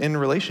consequences in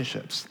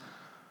relationships.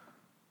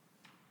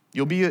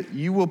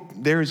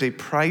 There is a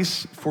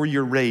price for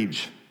your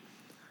rage.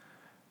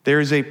 There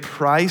is a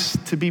price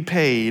to be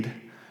paid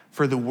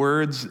for the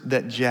words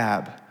that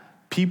jab.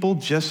 People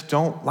just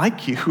don't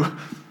like you.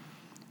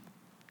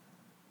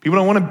 People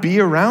don't want to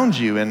be around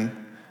you.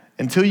 And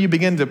Until you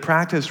begin to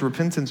practice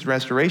repentance and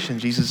restoration,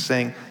 Jesus is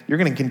saying, you're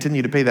going to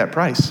continue to pay that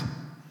price.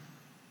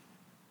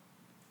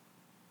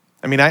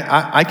 I mean,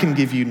 I can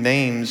give you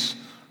names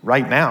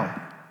right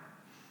now.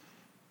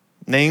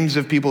 Names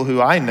of people who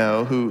I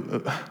know,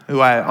 who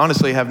I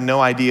honestly have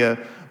no idea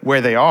where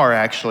they are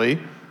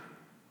actually,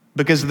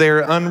 because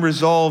their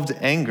unresolved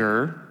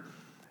anger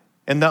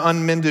and the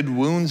unmended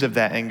wounds of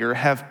that anger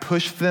have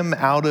pushed them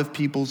out of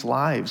people's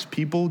lives.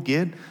 People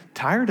get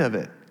tired of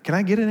it. Can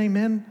I get an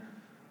amen?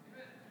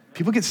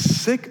 People get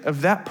sick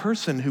of that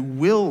person who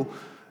will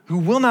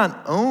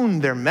not own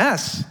their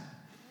mess,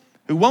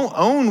 who won't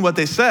own what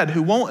they said,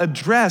 who won't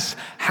address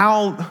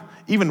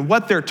even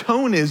what their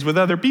tone is with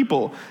other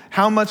people,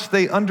 how much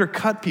they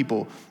undercut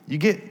people. You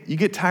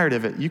get tired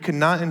of it. You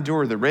cannot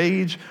endure the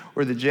rage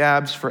or the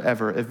jabs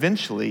forever.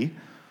 Eventually,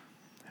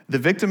 the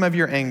victim of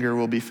your anger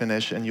will be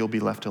finished and you'll be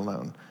left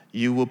alone.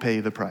 You will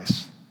pay the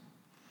price.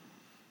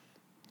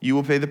 You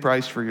will pay the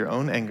price for your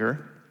own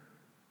anger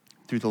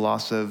through the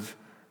loss of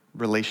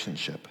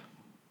relationship,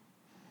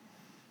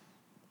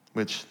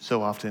 which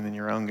so often in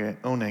your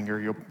own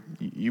anger,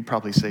 you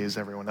probably say is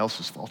everyone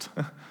else's fault.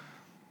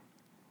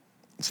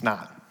 It's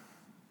not.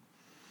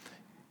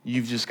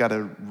 You've just got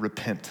to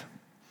repent.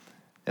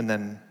 And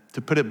then,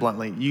 to put it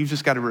bluntly, you've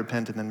just got to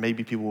repent, and then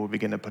maybe people will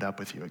begin to put up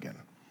with you again.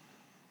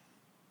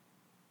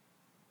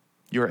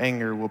 Your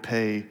anger will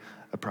pay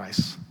a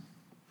price.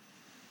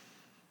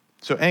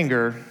 So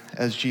anger,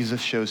 as Jesus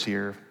shows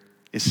here,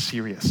 is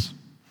serious.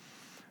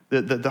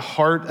 The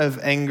heart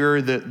of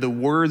anger, the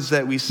words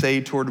that we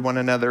say toward one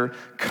another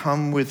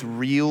come with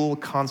real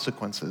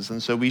consequences.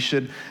 And so we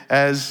should,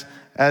 as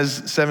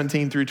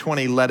 17 through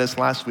 20 led us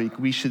last week,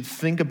 we should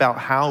think about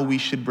how we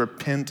should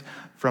repent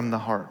from the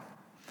heart.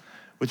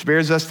 Which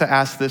bears us to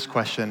ask this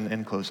question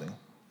in closing.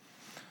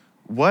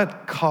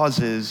 What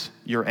causes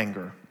your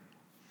anger?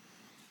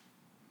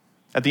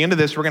 At the end of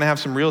this, we're going to have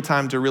some real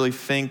time to really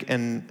think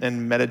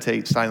and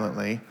meditate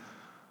silently.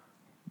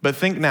 But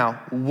think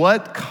now,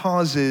 what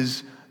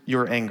causes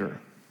your anger?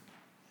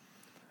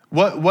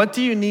 What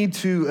do you need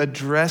to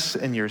address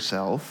in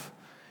yourself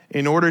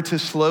in order to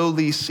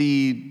slowly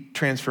see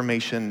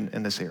transformation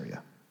in this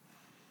area?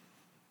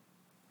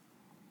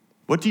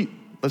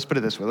 Let's put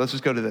it this way. Let's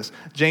just go to this.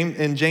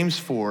 In James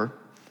 4,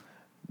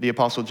 the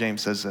Apostle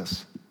James says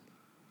this.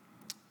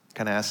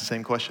 Kind of asks the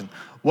same question.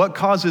 What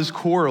causes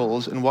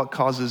quarrels and what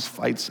causes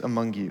fights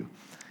among you?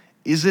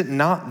 Is it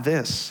not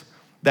this,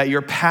 that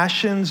your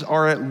passions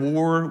are at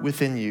war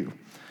within you?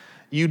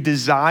 You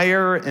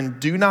desire and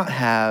do not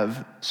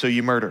have, so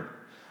you murder.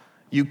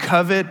 You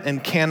covet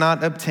and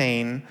cannot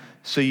obtain,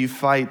 so you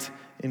fight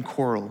and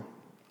quarrel.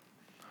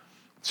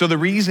 So the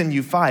reason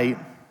you fight,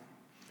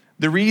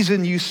 the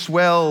reason you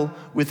swell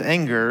with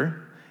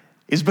anger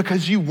is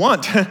because you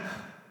want.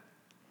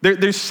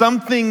 There's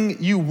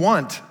something you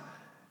want.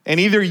 And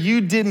either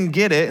you didn't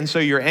get it and so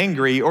you're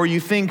angry, or you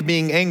think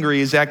being angry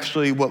is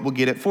actually what will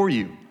get it for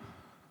you.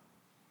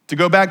 To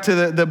go back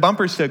to the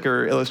bumper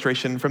sticker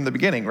illustration from the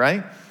beginning,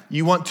 right?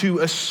 You want to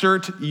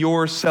assert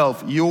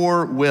yourself,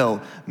 your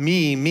will.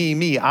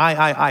 Me,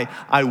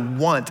 I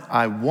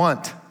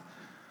want.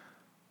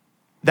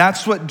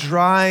 That's what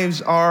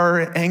drives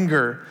our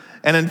anger.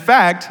 And in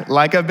fact,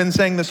 like I've been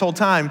saying this whole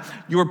time,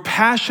 your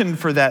passion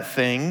for that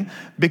thing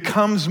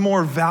becomes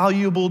more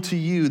valuable to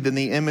you than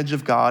the image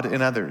of God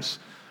in others.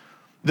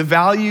 The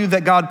value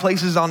that God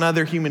places on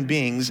other human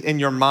beings in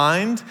your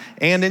mind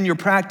and in your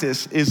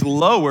practice is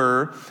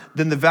lower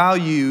than the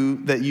value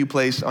that you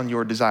place on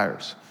your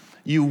desires.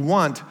 You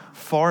want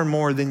far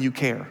more than you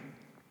care.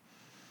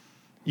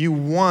 You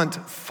want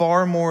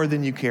far more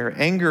than you care.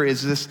 Anger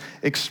is this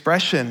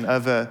expression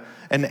of an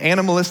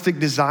animalistic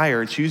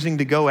desire, choosing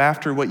to go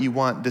after what you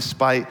want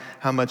despite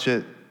how much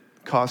it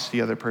costs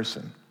the other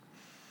person.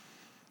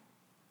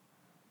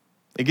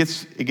 It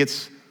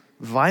gets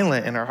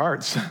violent in our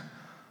hearts.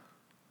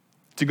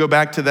 To go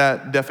back to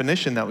that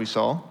definition that we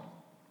saw,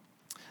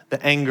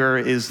 the anger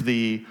is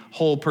the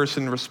whole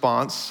person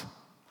response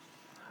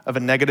of a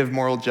negative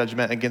moral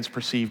judgment against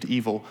perceived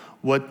evil.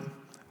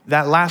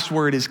 That last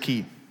word is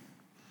key.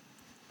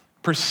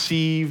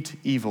 Perceived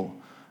evil.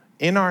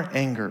 In our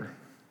anger,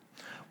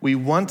 we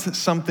want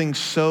something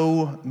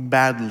so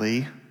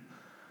badly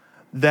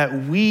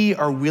that we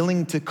are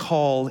willing to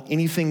call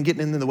anything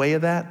getting in the way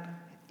of that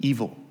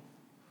evil.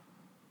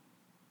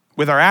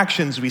 With our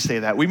actions, we say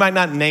that. We might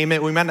not name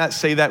it, we might not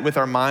say that with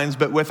our minds,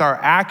 but with our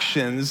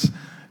actions,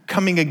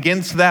 coming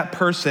against that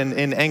person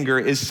in anger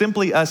is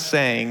simply us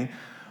saying,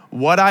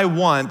 what I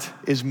want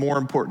is more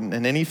important,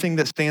 and anything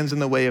that stands in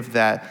the way of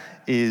that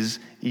is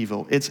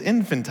evil. It's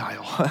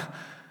infantile.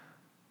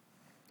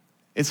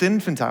 It's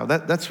infantile.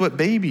 That's what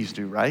babies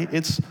do, right?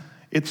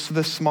 It's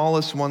the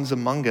smallest ones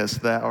among us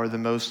that are the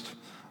most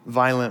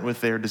violent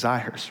with their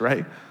desires,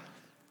 right?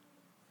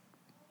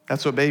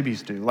 That's what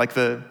babies do. Like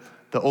the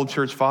old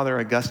church father,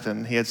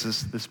 Augustine, he has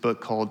this book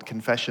called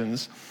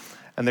Confessions,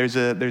 and there's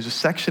a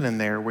section in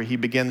there where he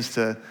begins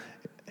to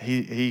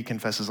he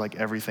confesses like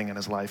everything in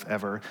his life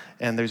ever.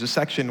 And there's a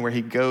section where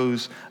he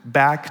goes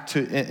back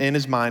to, in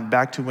his mind,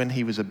 back to when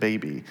he was a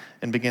baby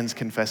and begins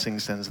confessing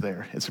sins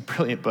there. It's a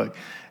brilliant book.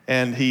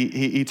 And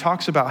he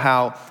talks about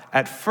how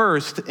at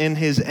first in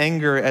his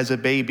anger as a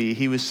baby,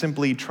 he was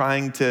simply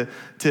trying to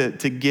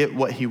get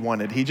what he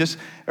wanted.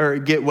 Or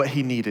get what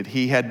he needed.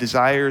 He had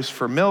desires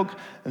for milk,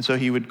 and so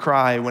he would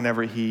cry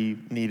whenever he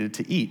needed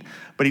to eat.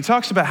 But he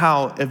talks about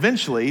how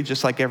eventually,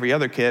 just like every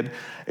other kid,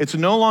 it's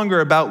no longer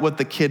about what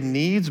the kid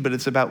needs, but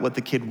it's about what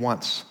the kid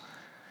wants.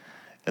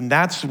 And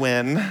that's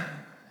when,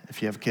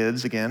 if you have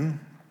kids again,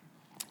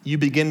 you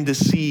begin to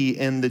see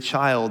in the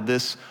child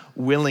this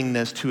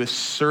willingness to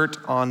assert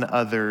on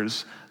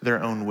others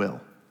their own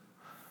will.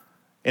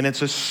 And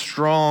it's a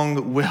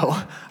strong will.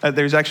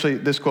 There's actually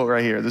this quote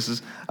right here.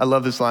 I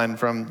love this line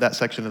from that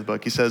section of the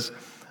book. He says,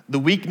 "The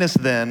weakness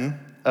then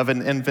of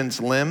an infant's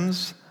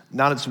limbs,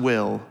 not its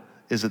will,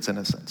 is its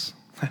innocence."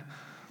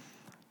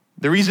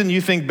 The reason you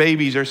think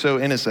babies are so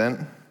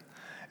innocent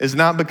is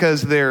not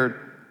because they're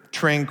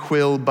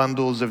tranquil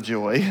bundles of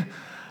joy,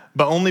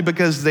 but only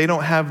because they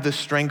don't have the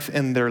strength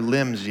in their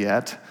limbs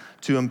yet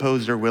to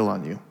impose their will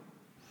on you.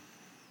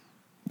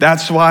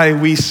 That's why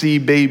we see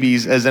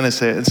babies as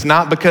innocent. It's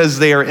not because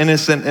they are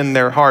innocent in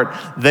their heart.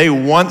 They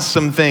want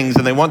some things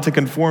and they want to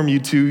conform you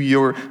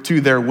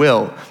to their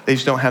will. They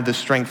just don't have the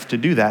strength to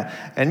do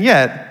that. And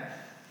yet,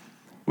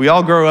 we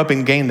all grow up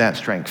and gain that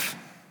strength,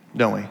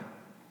 don't we?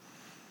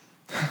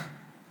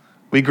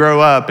 We grow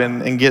up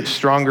and get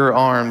stronger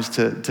arms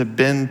to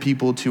bend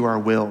people to our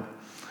will.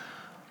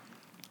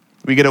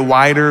 We get a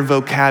wider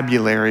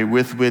vocabulary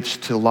with which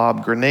to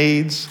lob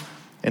grenades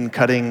and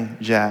cutting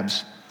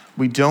jabs.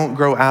 We don't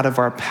grow out of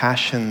our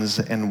passions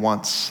and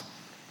wants,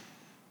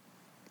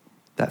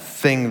 that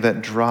thing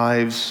that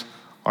drives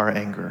our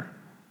anger.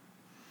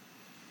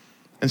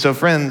 And so,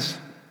 friends,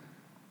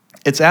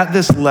 it's at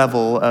this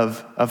level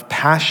of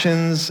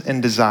passions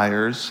and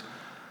desires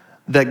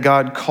that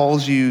God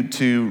calls you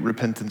to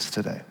repentance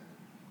today.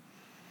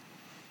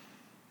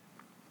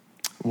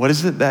 What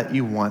is it that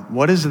you want?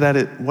 What is it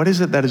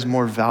that is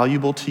more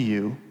valuable to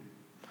you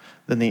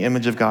than the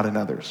image of God in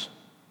others?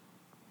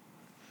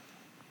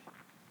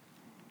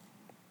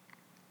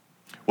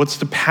 What's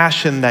the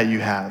passion that you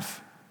have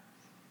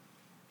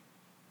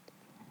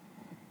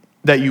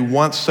that you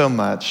want so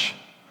much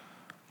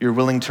you're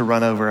willing to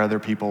run over other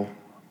people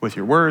with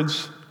your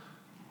words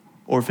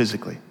or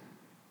physically?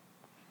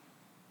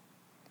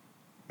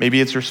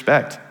 Maybe it's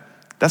respect.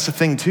 That's the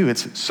thing too.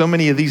 It's so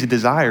many of these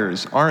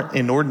desires aren't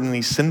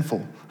inordinately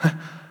sinful.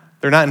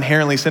 They're not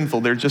inherently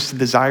sinful. They're just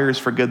desires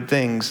for good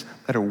things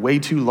that are way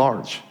too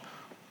large,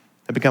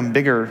 that become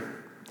bigger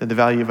than the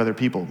value of other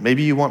people.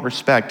 Maybe you want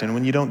respect, and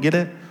when you don't get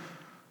it,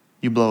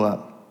 you blow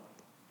up.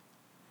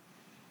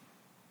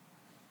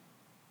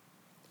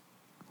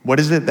 What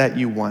is it that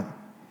you want?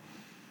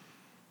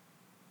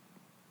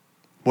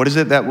 What is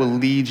it that will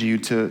lead you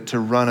to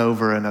run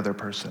over another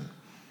person?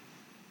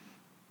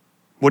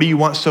 What do you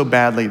want so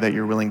badly that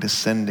you're willing to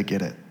sin to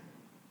get it?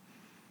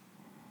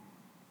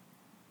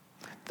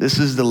 This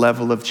is the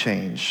level of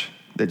change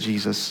that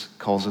Jesus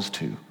calls us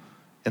to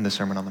in the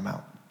Sermon on the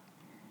Mount.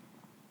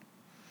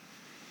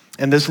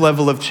 And this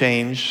level of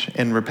change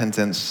and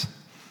repentance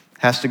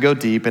has to go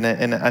deep,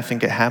 and I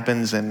think it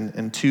happens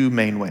in two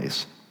main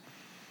ways.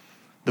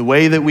 The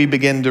way that we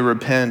begin to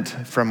repent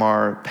from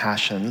our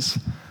passions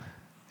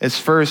is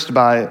first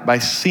by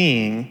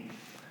seeing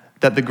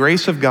that the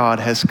grace of God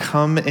has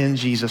come in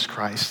Jesus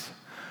Christ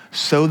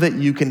so that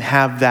you can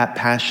have that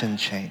passion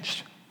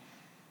changed.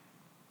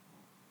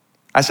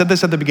 I said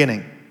this at the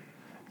beginning.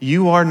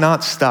 You are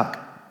not stuck.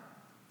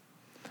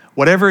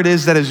 Whatever it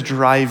is that is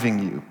driving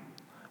you,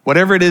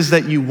 whatever it is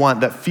that you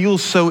want that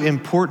feels so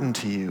important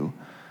to you,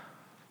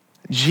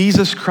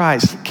 Jesus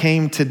Christ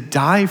came to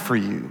die for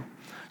you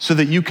so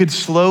that you could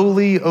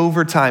slowly,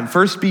 over time,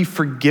 first be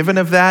forgiven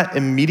of that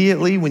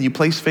immediately when you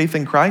place faith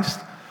in Christ,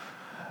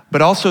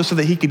 but also so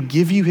that he could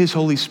give you his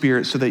Holy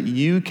Spirit so that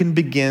you can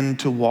begin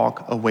to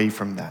walk away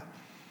from that.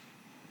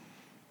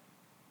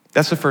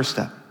 That's the first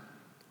step.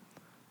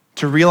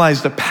 To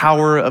realize the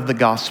power of the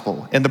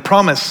gospel and the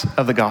promise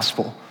of the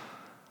gospel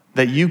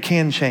that you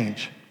can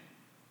change.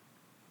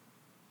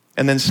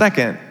 And then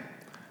second,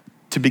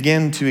 to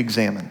begin to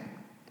examine.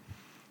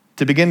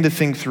 To begin to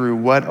think through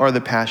what are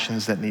the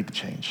passions that need to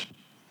change.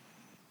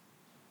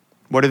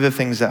 What are the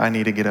things that I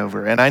need to get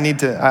over? And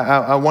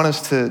I want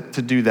us to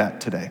do that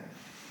today.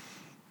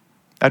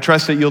 I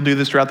trust that you'll do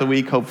this throughout the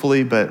week,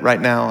 hopefully, but right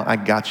now, I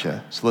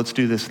gotcha. So let's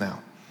do this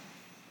now.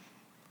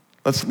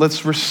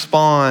 Let's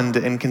respond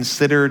and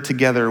consider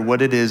together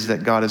what it is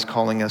that God is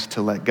calling us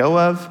to let go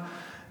of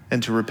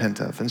and to repent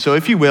of. And so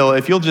if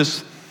you'll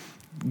just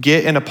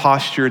get in a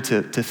posture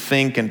to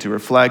think and to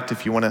reflect.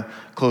 If you want to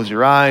close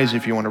your eyes,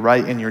 if you want to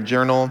write in your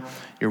journal,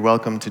 you're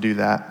welcome to do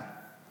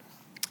that.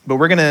 But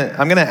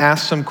I'm gonna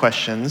ask some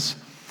questions,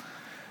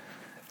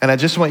 and I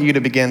just want you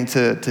to begin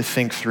to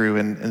think through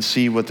and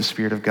see what the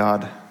Spirit of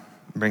God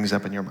brings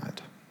up in your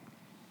mind.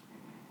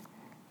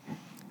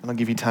 And I'll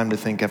give you time to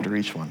think after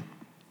each one.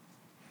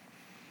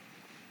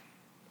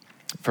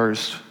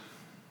 First,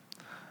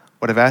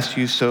 what I've asked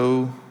you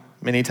so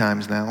many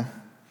times now,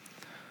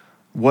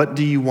 what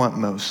do you want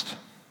most?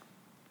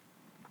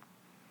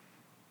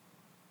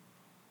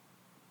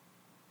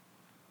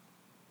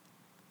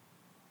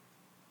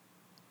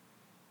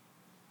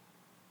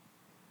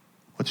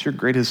 What's your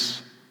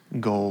greatest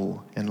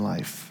goal in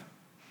life?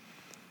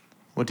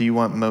 What do you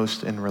want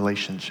most in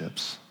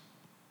relationships?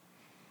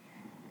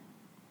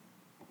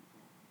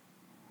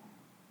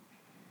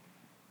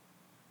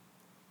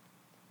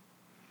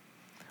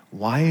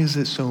 Why is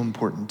it so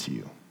important to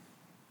you?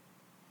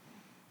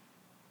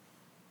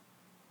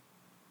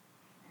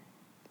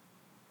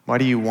 Why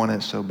do you want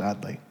it so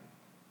badly?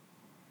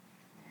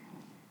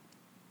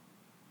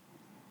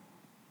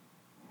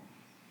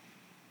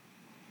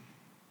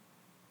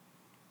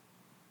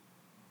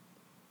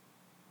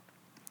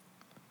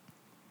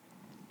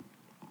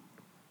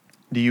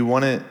 Do you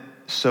want it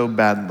so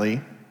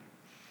badly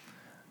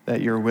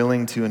that you're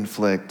willing to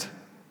inflict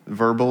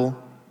verbal,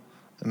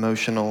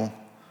 emotional,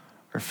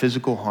 or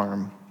physical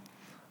harm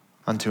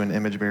onto an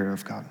image bearer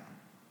of God?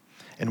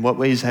 In what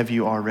ways have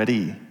you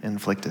already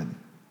inflicted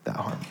that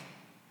harm?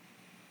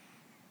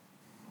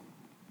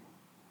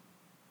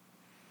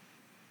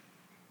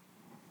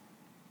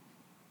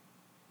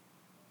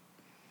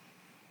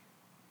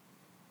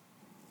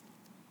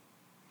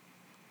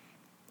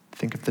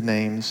 Think of the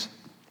names.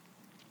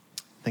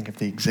 Think of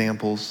the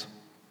examples.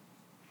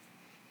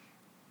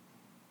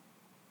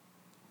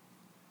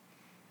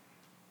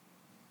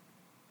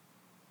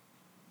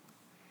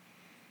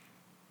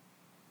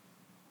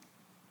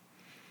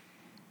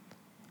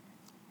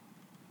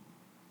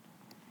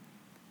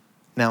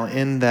 Now,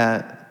 in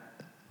that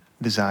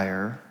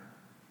desire,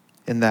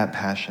 in that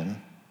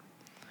passion,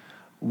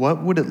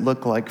 what would it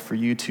look like for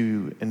you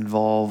to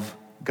involve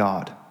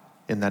God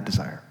in that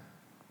desire?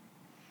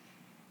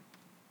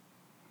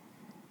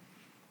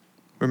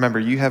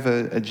 Remember, you have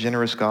a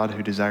generous God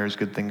who desires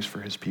good things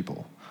for his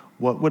people.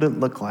 What would it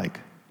look like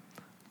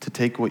to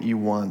take what you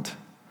want,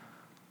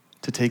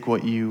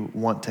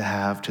 to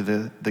have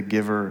to the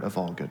giver of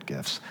all good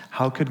gifts?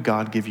 How could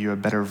God give you a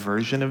better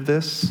version of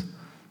this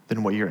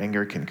than what your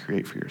anger can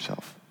create for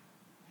yourself?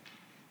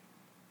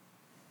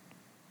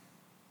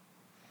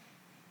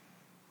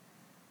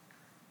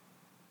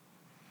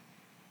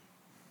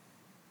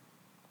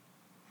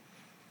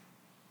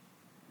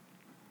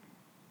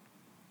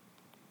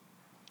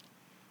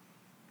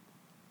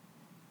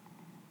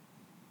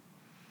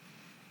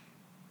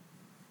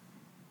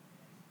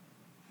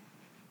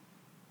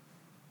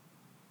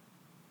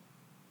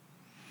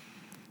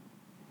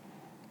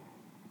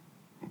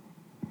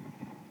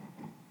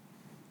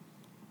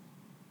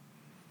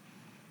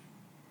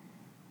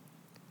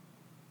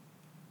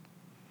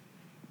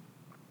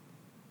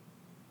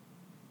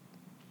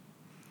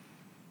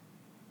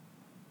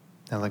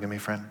 Now look at me,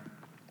 friend.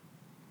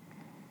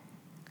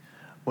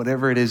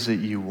 Whatever it is that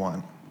you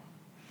want,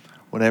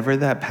 whatever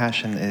that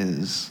passion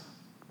is,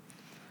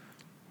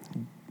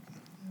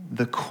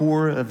 the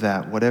core of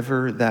that,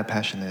 whatever that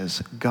passion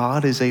is,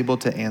 God is able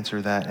to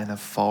answer that in a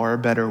far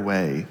better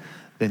way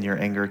than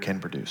your anger can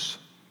produce.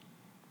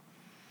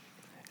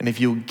 And if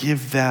you'll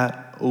give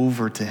that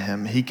over to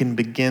him, he can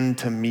begin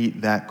to meet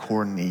that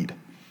core need.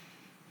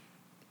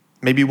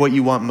 Maybe what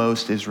you want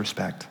most is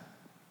respect.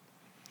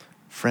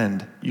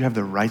 Friend, you have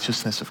the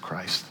righteousness of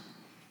Christ.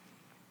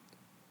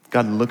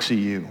 God looks at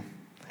you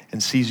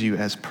and sees you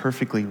as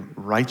perfectly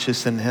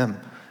righteous in him.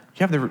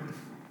 You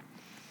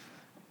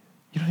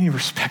don't need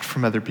respect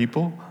from other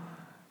people.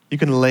 You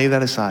can lay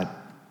that aside.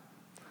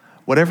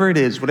 Whatever it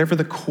is, whatever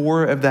the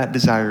core of that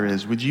desire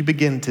is, would you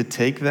begin to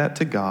take that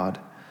to God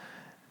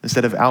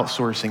instead of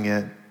outsourcing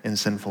it in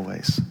sinful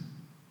ways?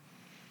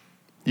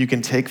 You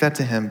can take that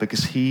to him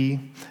because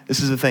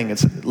this is the thing,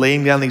 it's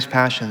laying down these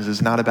passions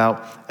is not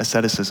about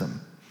asceticism.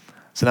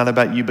 It's not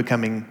about you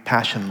becoming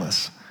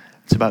passionless.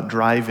 It's about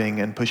driving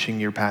and pushing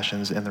your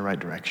passions in the right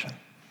direction.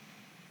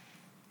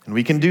 And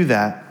we can do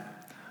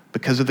that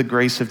because of the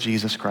grace of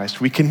Jesus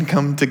Christ. We can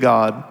come to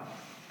God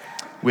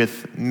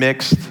with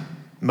mixed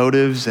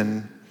motives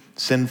and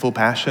sinful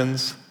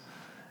passions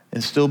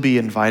and still be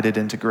invited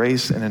into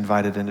grace and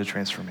invited into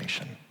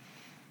transformation.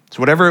 So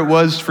whatever it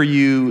was for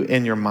you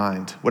in your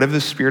mind, whatever the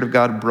Spirit of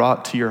God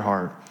brought to your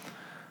heart,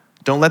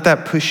 don't let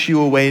that push you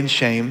away in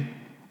shame,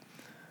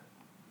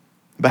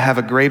 but have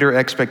a greater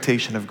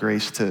expectation of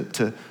grace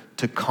to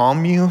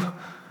calm you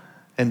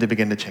and to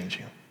begin to change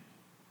you.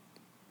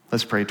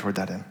 Let's pray toward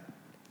that end.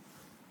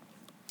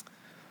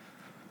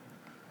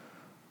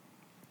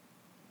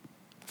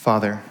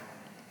 Father,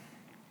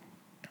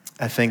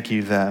 I thank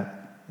you that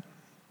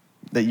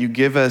you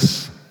give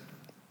us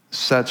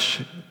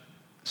such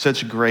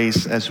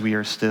grace as we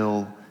are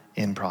still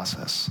in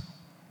process.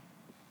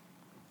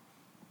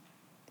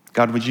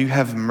 God, would you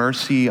have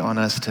mercy on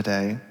us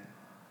today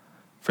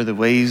for the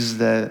ways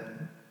that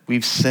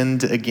we've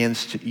sinned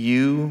against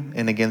you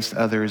and against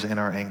others in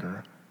our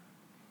anger?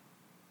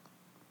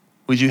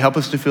 Would you help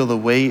us to feel the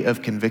weight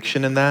of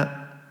conviction in that?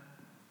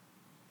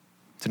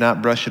 To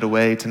not brush it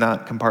away, to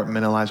not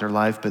compartmentalize our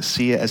life, but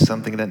see it as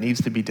something that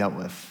needs to be dealt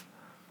with.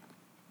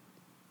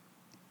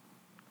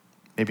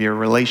 maybe a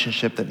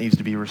relationship that needs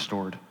to be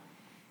restored,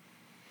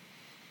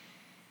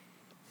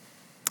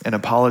 an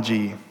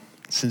apology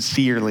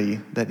sincerely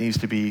that needs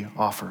to be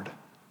offered,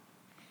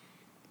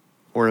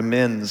 or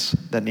amends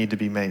that need to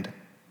be made.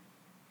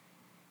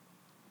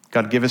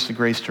 God, give us the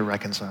grace to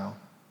reconcile.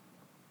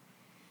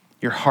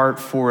 Your heart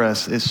for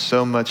us is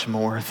so much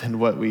more than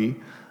what we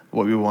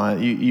want.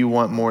 You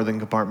want more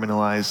than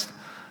compartmentalized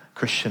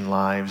Christian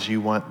lives.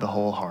 You want the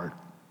whole heart.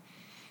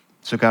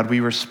 So God, we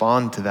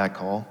respond to that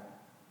call.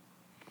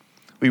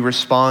 We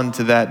respond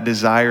to that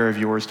desire of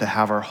yours to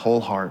have our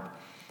whole heart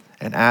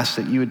and ask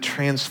that you would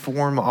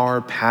transform our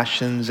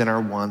passions and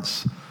our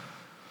wants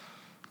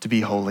to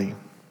be holy,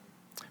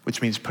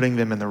 which means putting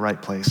them in the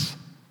right place.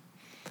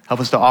 Help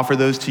us to offer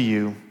those to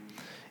you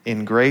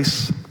in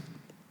grace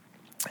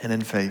and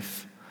in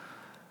faith.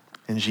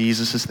 In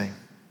Jesus' name,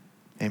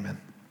 amen.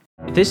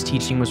 This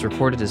teaching was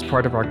recorded as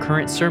part of our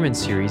current sermon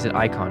series at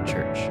Icon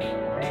Church.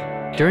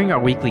 During our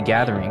weekly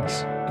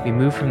gatherings, we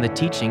move from the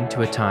teaching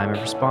to a time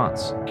of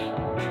response.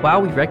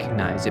 While we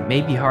recognize it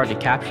may be hard to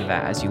capture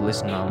that as you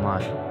listen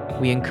online,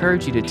 we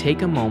encourage you to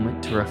take a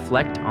moment to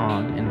reflect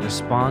on and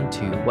respond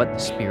to what the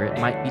Spirit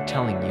might be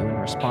telling you in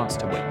response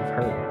to what you've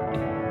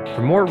heard.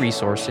 For more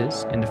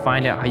resources and to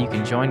find out how you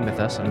can join with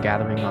us on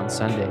gathering on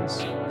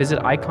Sundays, visit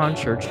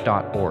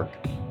iconchurch.org.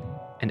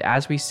 And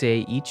as we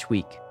say each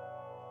week,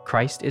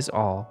 Christ is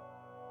all,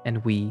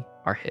 and we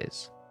are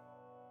His.